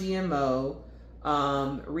non-GMO,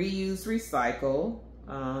 reuse, recycle,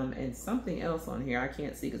 and something else on here I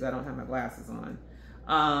can't see because I don't have my glasses on.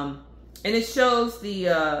 And it shows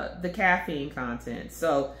the caffeine content.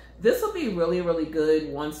 So this will be really, really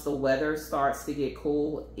good once the weather starts to get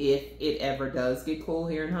cool, if it ever does get cool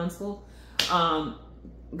here in Huntsville. God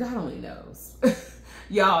only knows.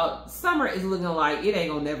 Y'all, summer is looking like it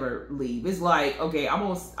ain't gonna never leave. It's like, okay, I'm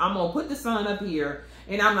gonna put the sun up here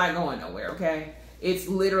and I'm not going nowhere, okay? It's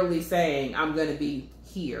literally saying I'm gonna be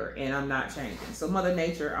here and I'm not changing. So Mother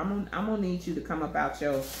Nature, I'm gonna need you to come up out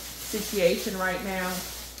your situation right now.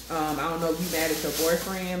 I don't know if you mad at your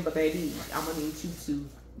boyfriend, but baby, I'm gonna need you to,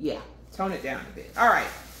 yeah, tone it down a bit. All right,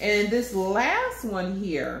 and this last one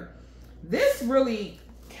here, this really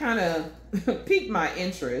kind of piqued my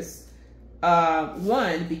interest.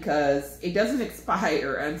 One, because it doesn't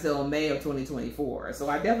expire until May of 2024. So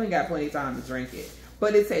I definitely got plenty of time to drink it.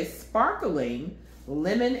 But it's a sparkling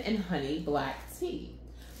lemon and honey black tea.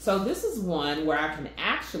 So this is one where I can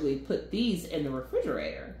actually put these in the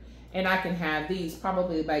refrigerator. And I can have these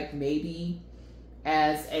probably like maybe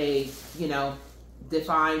as a, you know,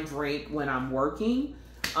 defined drink when I'm working,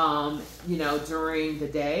 you know, during the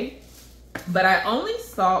day. But I only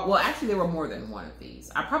saw, well, actually there were more than one of these.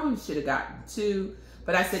 I probably should have gotten two,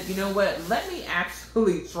 but I said, you know what, let me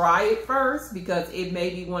actually try it first, because it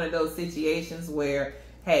may be one of those situations where,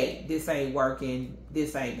 hey, this ain't working,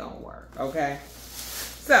 this ain't gonna work, okay?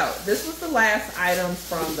 So this was the last items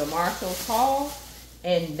from the Marshall's haul.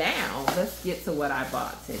 And now let's get to what I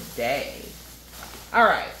bought today. All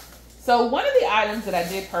right, so one of the items that I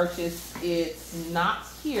did purchase, it's not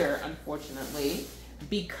here, unfortunately,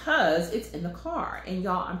 because it's in the car. And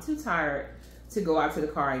y'all, I'm too tired to go out to the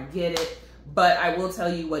car and get it, but I will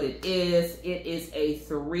tell you what it is. It is a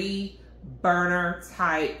 3-burner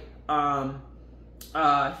type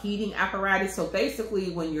heating apparatus. So basically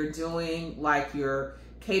when you're doing like your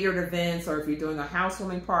catered events, or if you're doing a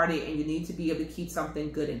housewarming party and you need to be able to keep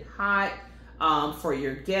something good and hot for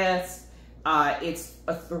your guests, it's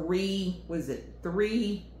a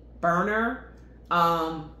 3-burner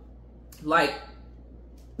like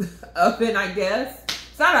oven, I guess.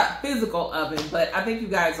 It's not a physical oven, but I think you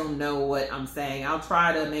guys will know what I'm saying. I'll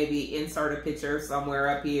try to maybe insert a picture somewhere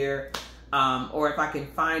up here, or if I can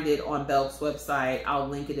find it on Belk's website, I'll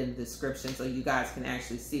link it in the description so you guys can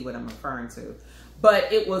actually see what I'm referring to.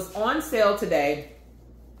 But it was on sale today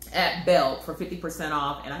at Belk for 50%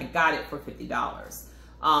 off, and I got it for $50.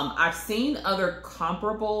 I've seen other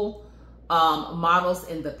comparable models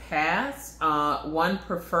in the past, one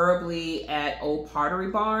preferably at Old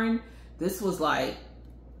Pottery Barn. This was like,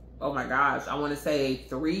 oh my gosh, I want to say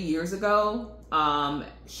 3 years ago,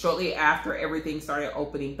 shortly after everything started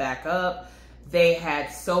opening back up. They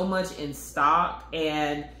had so much in stock,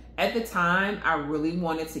 and at the time I really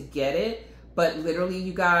wanted to get it, but literally,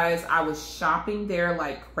 you guys, I was shopping there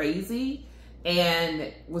like crazy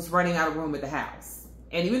and was running out of room at the house.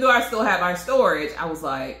 And even though I still had my storage, I was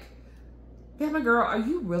like, damn it, girl, are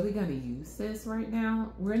you really gonna use this right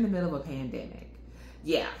now? We're in the middle of a pandemic.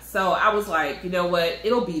 Yeah, so I was like, you know what?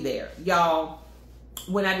 It'll be there. Y'all,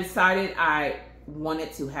 when I decided I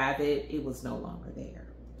wanted to have it, it was no longer there.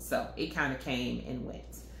 So it kind of came and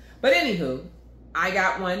went. But anywho, I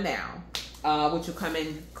got one now, which will come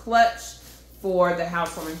in clutch for the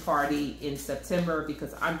housewarming party in September,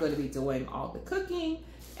 because I'm going to be doing all the cooking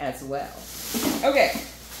as well. Okay,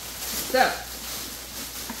 so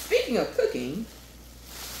speaking of cooking,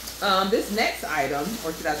 this next item,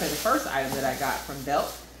 or should I say the first item that I got from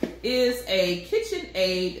Belk, is a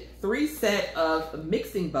KitchenAid 3-set of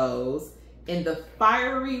mixing bowls in the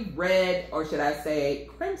fiery red, or should I say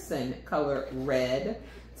crimson color red,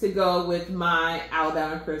 to go with my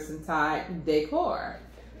Alabama Crimson Tide decor.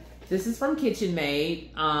 This is from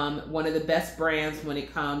KitchenAid, one of the best brands when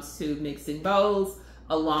it comes to mixing bowls,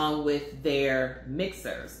 along with their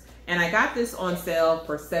mixers. And I got this on sale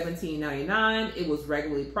for $17.99. It was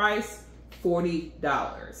regularly priced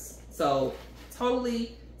 $40. So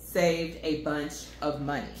totally saved a bunch of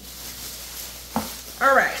money.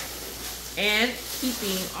 All right, and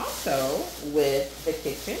keeping also with the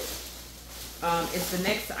kitchen, it's the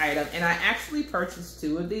next item, and I actually purchased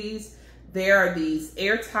 2 of these. There are these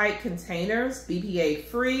airtight containers, BPA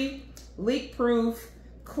free, leak proof,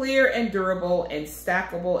 clear and durable, and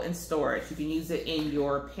stackable in storage. You can use it in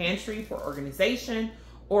your pantry for organization,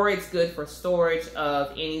 or it's good for storage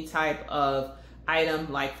of any type of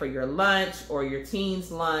item like for your lunch or your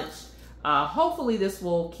teen's lunch. Hopefully this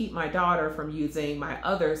will keep my daughter from using my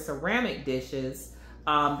other ceramic dishes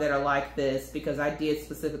that are like this, because I did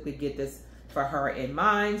specifically get this for her in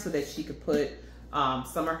mind so that she could put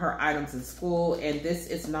some of her items in school. And this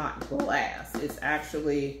is not glass. It's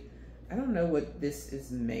actually, I don't know what this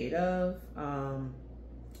is made of.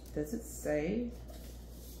 Does it say?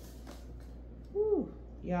 Whew,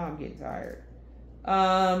 y'all, I'm getting tired.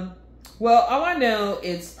 Well, all I know,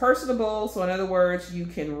 it's personable. So in other words, you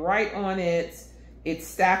can write on it.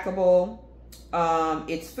 It's stackable.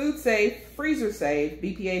 It's food safe, freezer safe,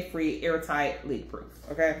 BPA free, airtight, leak proof.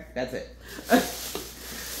 Okay, that's it.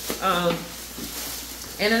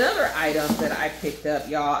 And another item that I picked up,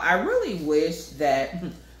 y'all, I really wish that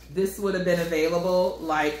this would have been available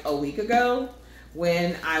like a week ago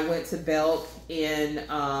when I went to Belk in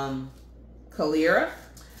Calera.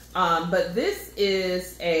 But this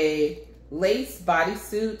is a lace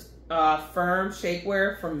bodysuit, firm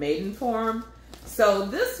shapewear from Maidenform. So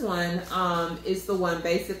this one is the one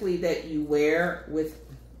basically that you wear with,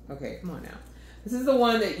 okay, come on now. This is the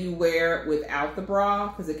one that you wear without the bra,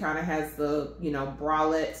 because it kind of has the, you know,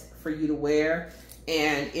 bralette for you to wear.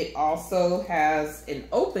 And it also has an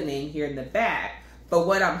opening here in the back. But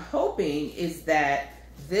what I'm hoping is that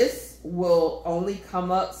this will only come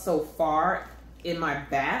up so far in my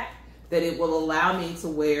back that it will allow me to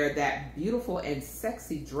wear that beautiful and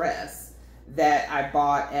sexy dress that I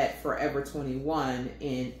bought at Forever 21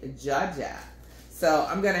 in Jaja. So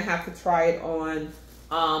I'm gonna have to try it on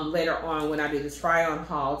later on when I do the try on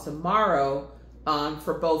haul tomorrow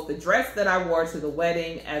for both the dress that I wore to the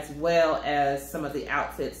wedding as well as some of the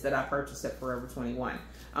outfits that I purchased at Forever 21.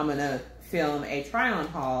 I'm gonna film a try on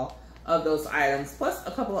haul of those items, plus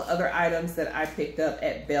a couple of other items that I picked up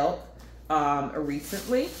at Belk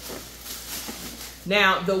recently.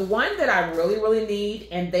 Now, the one that I really need,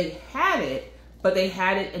 and they had it, but they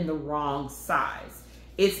had it in the wrong size.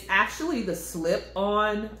 It's actually the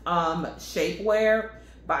slip-on shapewear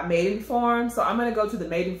by Maidenform. So I'm gonna go to the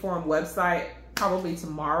Maidenform website probably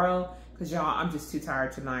tomorrow, because y'all, I'm just too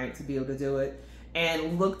tired tonight to be able to do it,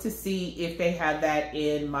 and look to see if they have that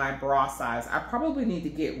in my bra size. I probably need to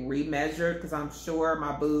get remeasured because I'm sure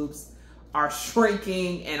my boobs are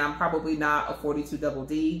shrinking and I'm probably not a 42 double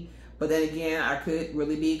D. But then again, I could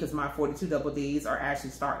really be, because my 42 double Ds are actually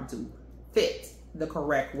starting to fit the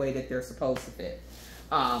correct way that they're supposed to fit.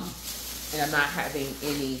 And I'm not having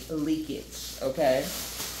any leakage, okay?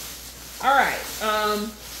 All right,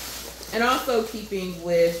 and also keeping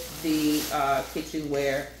with the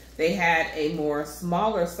kitchenware, they had a more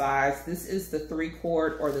smaller size. This is the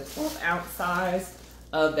 3/4 or the 12-ounce size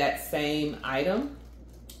of that same item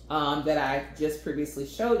that I just previously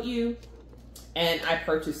showed you. And I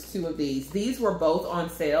purchased 2 of these. These were both on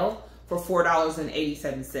sale for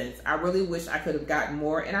 $4.87. I really wish I could have gotten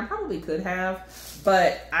more, and I probably could have,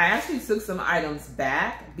 but I actually took some items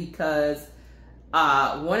back because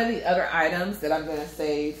one of the other items that I'm gonna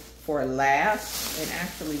save for last, and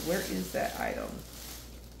actually, where is that item?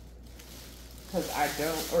 Because I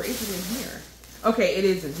don't, or is it in here? Okay, it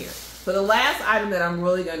is in here. So the last item that I'm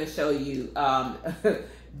really gonna show you,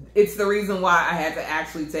 it's the reason why I had to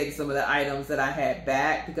actually take some of the items that I had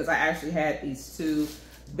back, because I actually had these 2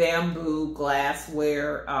 bamboo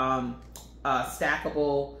glassware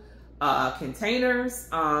stackable containers.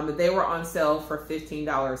 They were on sale for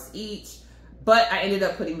 $15 each, but I ended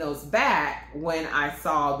up putting those back when I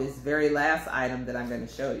saw this very last item that I'm going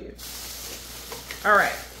to show you. All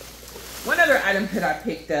right. One other item that I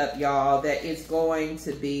picked up, y'all, that is going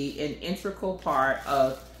to be an integral part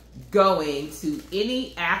of going to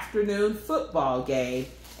any afternoon football game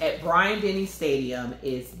at Bryant-Denny Stadium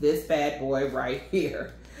is this bad boy right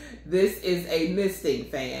here. This is a misting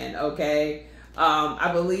fan, okay?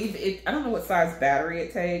 I believe it, I don't know what size battery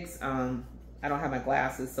it takes. I don't have my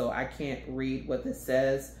glasses, so I can't read what this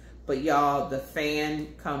says. But y'all, the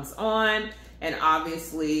fan comes on, and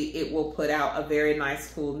obviously it will put out a very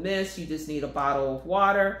nice cool mist. You just need a bottle of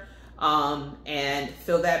water and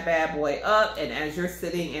fill that bad boy up. And as you're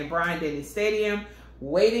sitting in Bryant-Denny Stadium,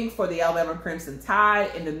 waiting for the Alabama Crimson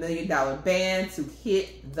Tide and the $1 Million Band to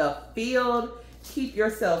hit the field, keep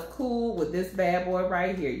yourself cool with this bad boy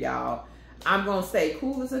right here, y'all. I'm gonna say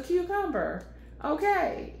cool as a cucumber,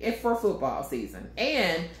 okay, if for football season.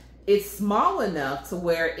 And it's small enough to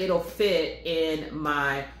where it'll fit in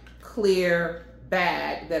my clear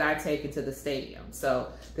bag that I take into the stadium. So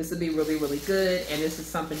this will be really, really good. And this is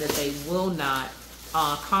something that they will not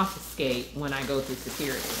confiscate when I go through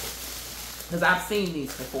security, because I've seen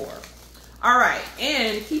these before. All right,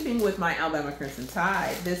 and keeping with my Alabama Crimson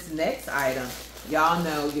Tide, this next item, y'all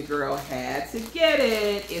know your girl had to get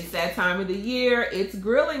it. It's that time of the year. It's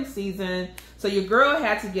grilling season. So your girl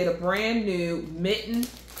had to get a brand new mitten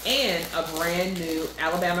and a brand new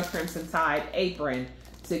Alabama Crimson Tide apron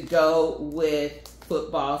to go with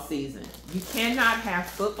football season. You cannot have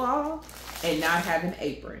football and not have an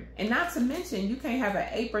apron. And not to mention, you can't have an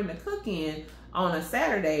apron to cook in on a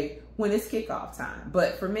Saturday when it's kickoff time.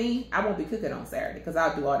 But for me, I won't be cooking on Saturday because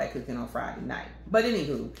I'll do all that cooking on Friday night. But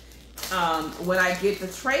anywho, when I get the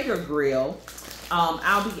Traeger grill,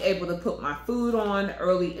 I'll be able to put my food on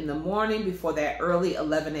early in the morning before that early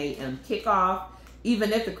 11 a.m. kickoff,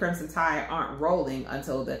 even if the Crimson Tide aren't rolling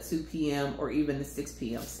until the 2 p.m. or even the 6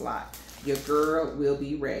 p.m. slot. Your girl will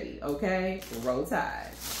be ready, okay? Roll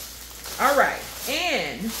Tide. All right,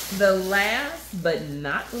 and the last but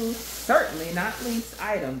not least, certainly not least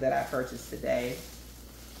item that I purchased today.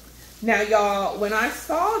 Now, y'all, when I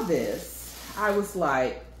saw this, I was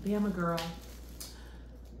like, Bama girl,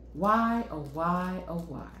 why, oh why, oh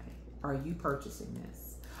why are you purchasing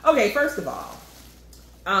this? Okay, first of all,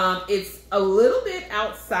 it's a little bit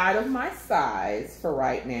outside of my size for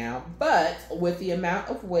right now, but with the amount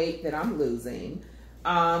of weight that I'm losing,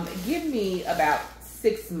 give me about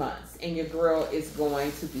 6 months and your girl is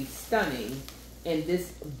going to be stunning in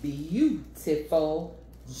this beautiful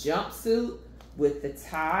jumpsuit with the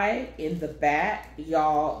tie in the back.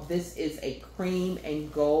 Y'all, this is a cream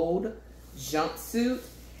and gold jumpsuit,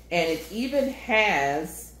 and it even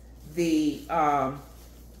has the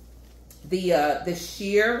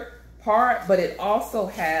sheer part, but it also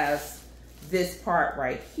has this part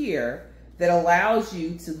right here that allows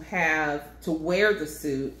you to wear the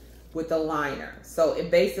suit with a liner. So it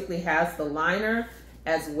basically has the liner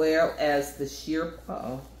as well as the sheer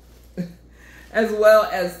part.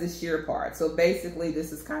 So basically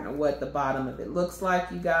this is kind of what the bottom of it looks like,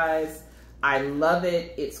 you guys. I love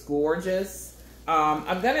it. It's gorgeous.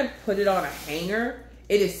 I'm gonna put it on a hanger.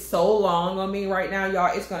 It is so long on me right now,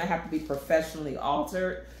 y'all. It's gonna have to be professionally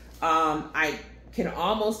altered. I can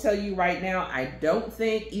almost tell you right now, I don't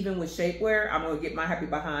think, even with shapewear, I'm gonna get my happy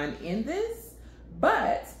behind in this.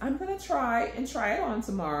 But I'm gonna try it on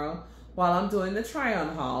tomorrow while I'm doing the try on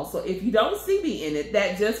haul. So if you don't see me in it,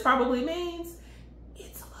 that just probably means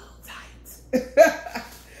it's a little tight.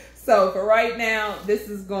 So for right now, this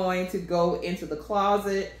is going to go into the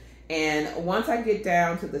closet. And once I get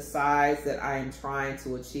down to the size that I am trying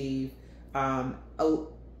to achieve, Bama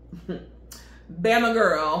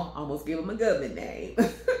girl, almost give him a government name,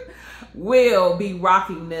 will be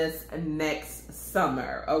rocking this next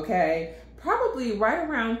summer, okay? Probably right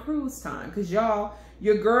around cruise time, because y'all,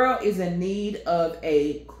 your girl is in need of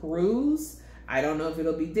a cruise. I don't know if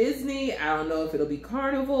it'll be Disney, I don't know if it'll be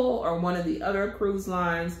Carnival or one of the other cruise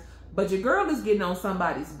lines, but your girl is getting on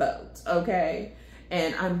somebody's boat, okay?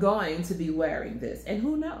 And I'm going to be wearing this. And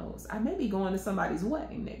who knows, I may be going to somebody's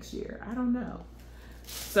wedding next year. I don't know.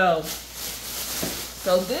 So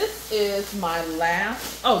this is my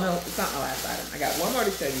last, oh no, it's not my last item. I got one more to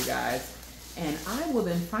show you guys. And I will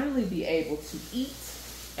then finally be able to eat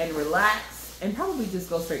and relax and probably just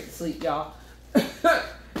go straight to sleep, y'all.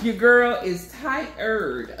 Your girl is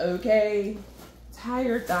tired, okay?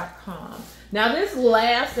 Tired.com. Now this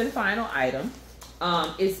last and final item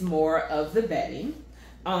is more of the bedding.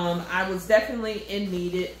 I was definitely in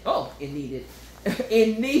need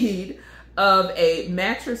of a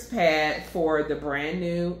mattress pad for the brand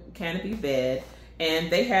new canopy bed.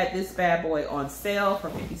 And they had this bad boy on sale for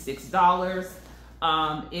 $56.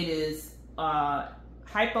 It is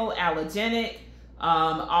hypoallergenic,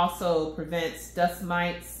 also prevents dust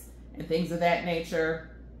mites and things of that nature.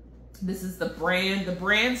 This is the brand. The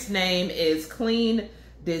brand's name is Clean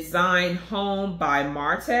Design Home by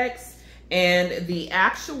Martex. And the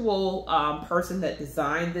actual person that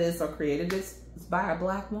designed this or created this is by a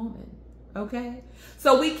Black woman, okay?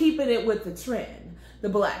 So we keeping it with the trend. The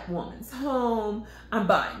Black woman's home. I'm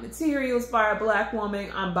buying materials by a Black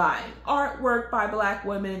woman. I'm buying artwork by Black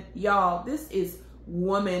women. Y'all, this is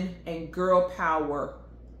woman and girl power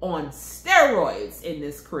on steroids in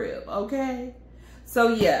this crib, okay? So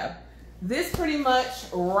yeah, this pretty much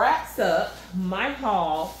wraps up my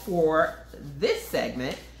haul for this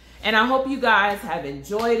segment. And I hope you guys have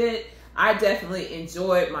enjoyed it. I definitely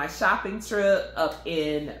enjoyed my shopping trip up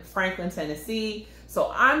in Franklin, Tennessee.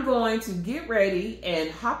 So I'm going to get ready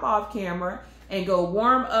and hop off camera and go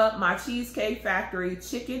warm up my Cheesecake Factory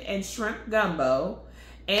chicken and shrimp gumbo.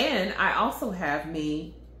 And I also have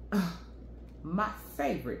me my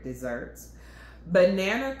favorite desserts,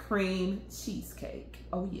 banana cream cheesecake.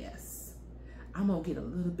 Oh yes, I'm gonna get a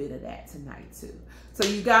little bit of that tonight too. So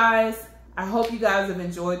you guys, I hope you guys have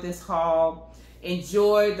enjoyed this haul.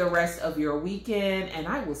 Enjoy the rest of your weekend, and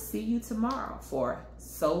I will see you tomorrow for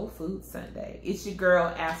Soul Food Sunday. It's your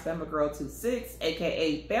girl, Ask Bama Girl 26,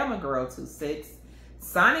 aka Bama Girl 26,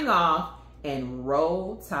 signing off, and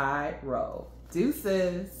roll tide roll.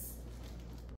 Deuces.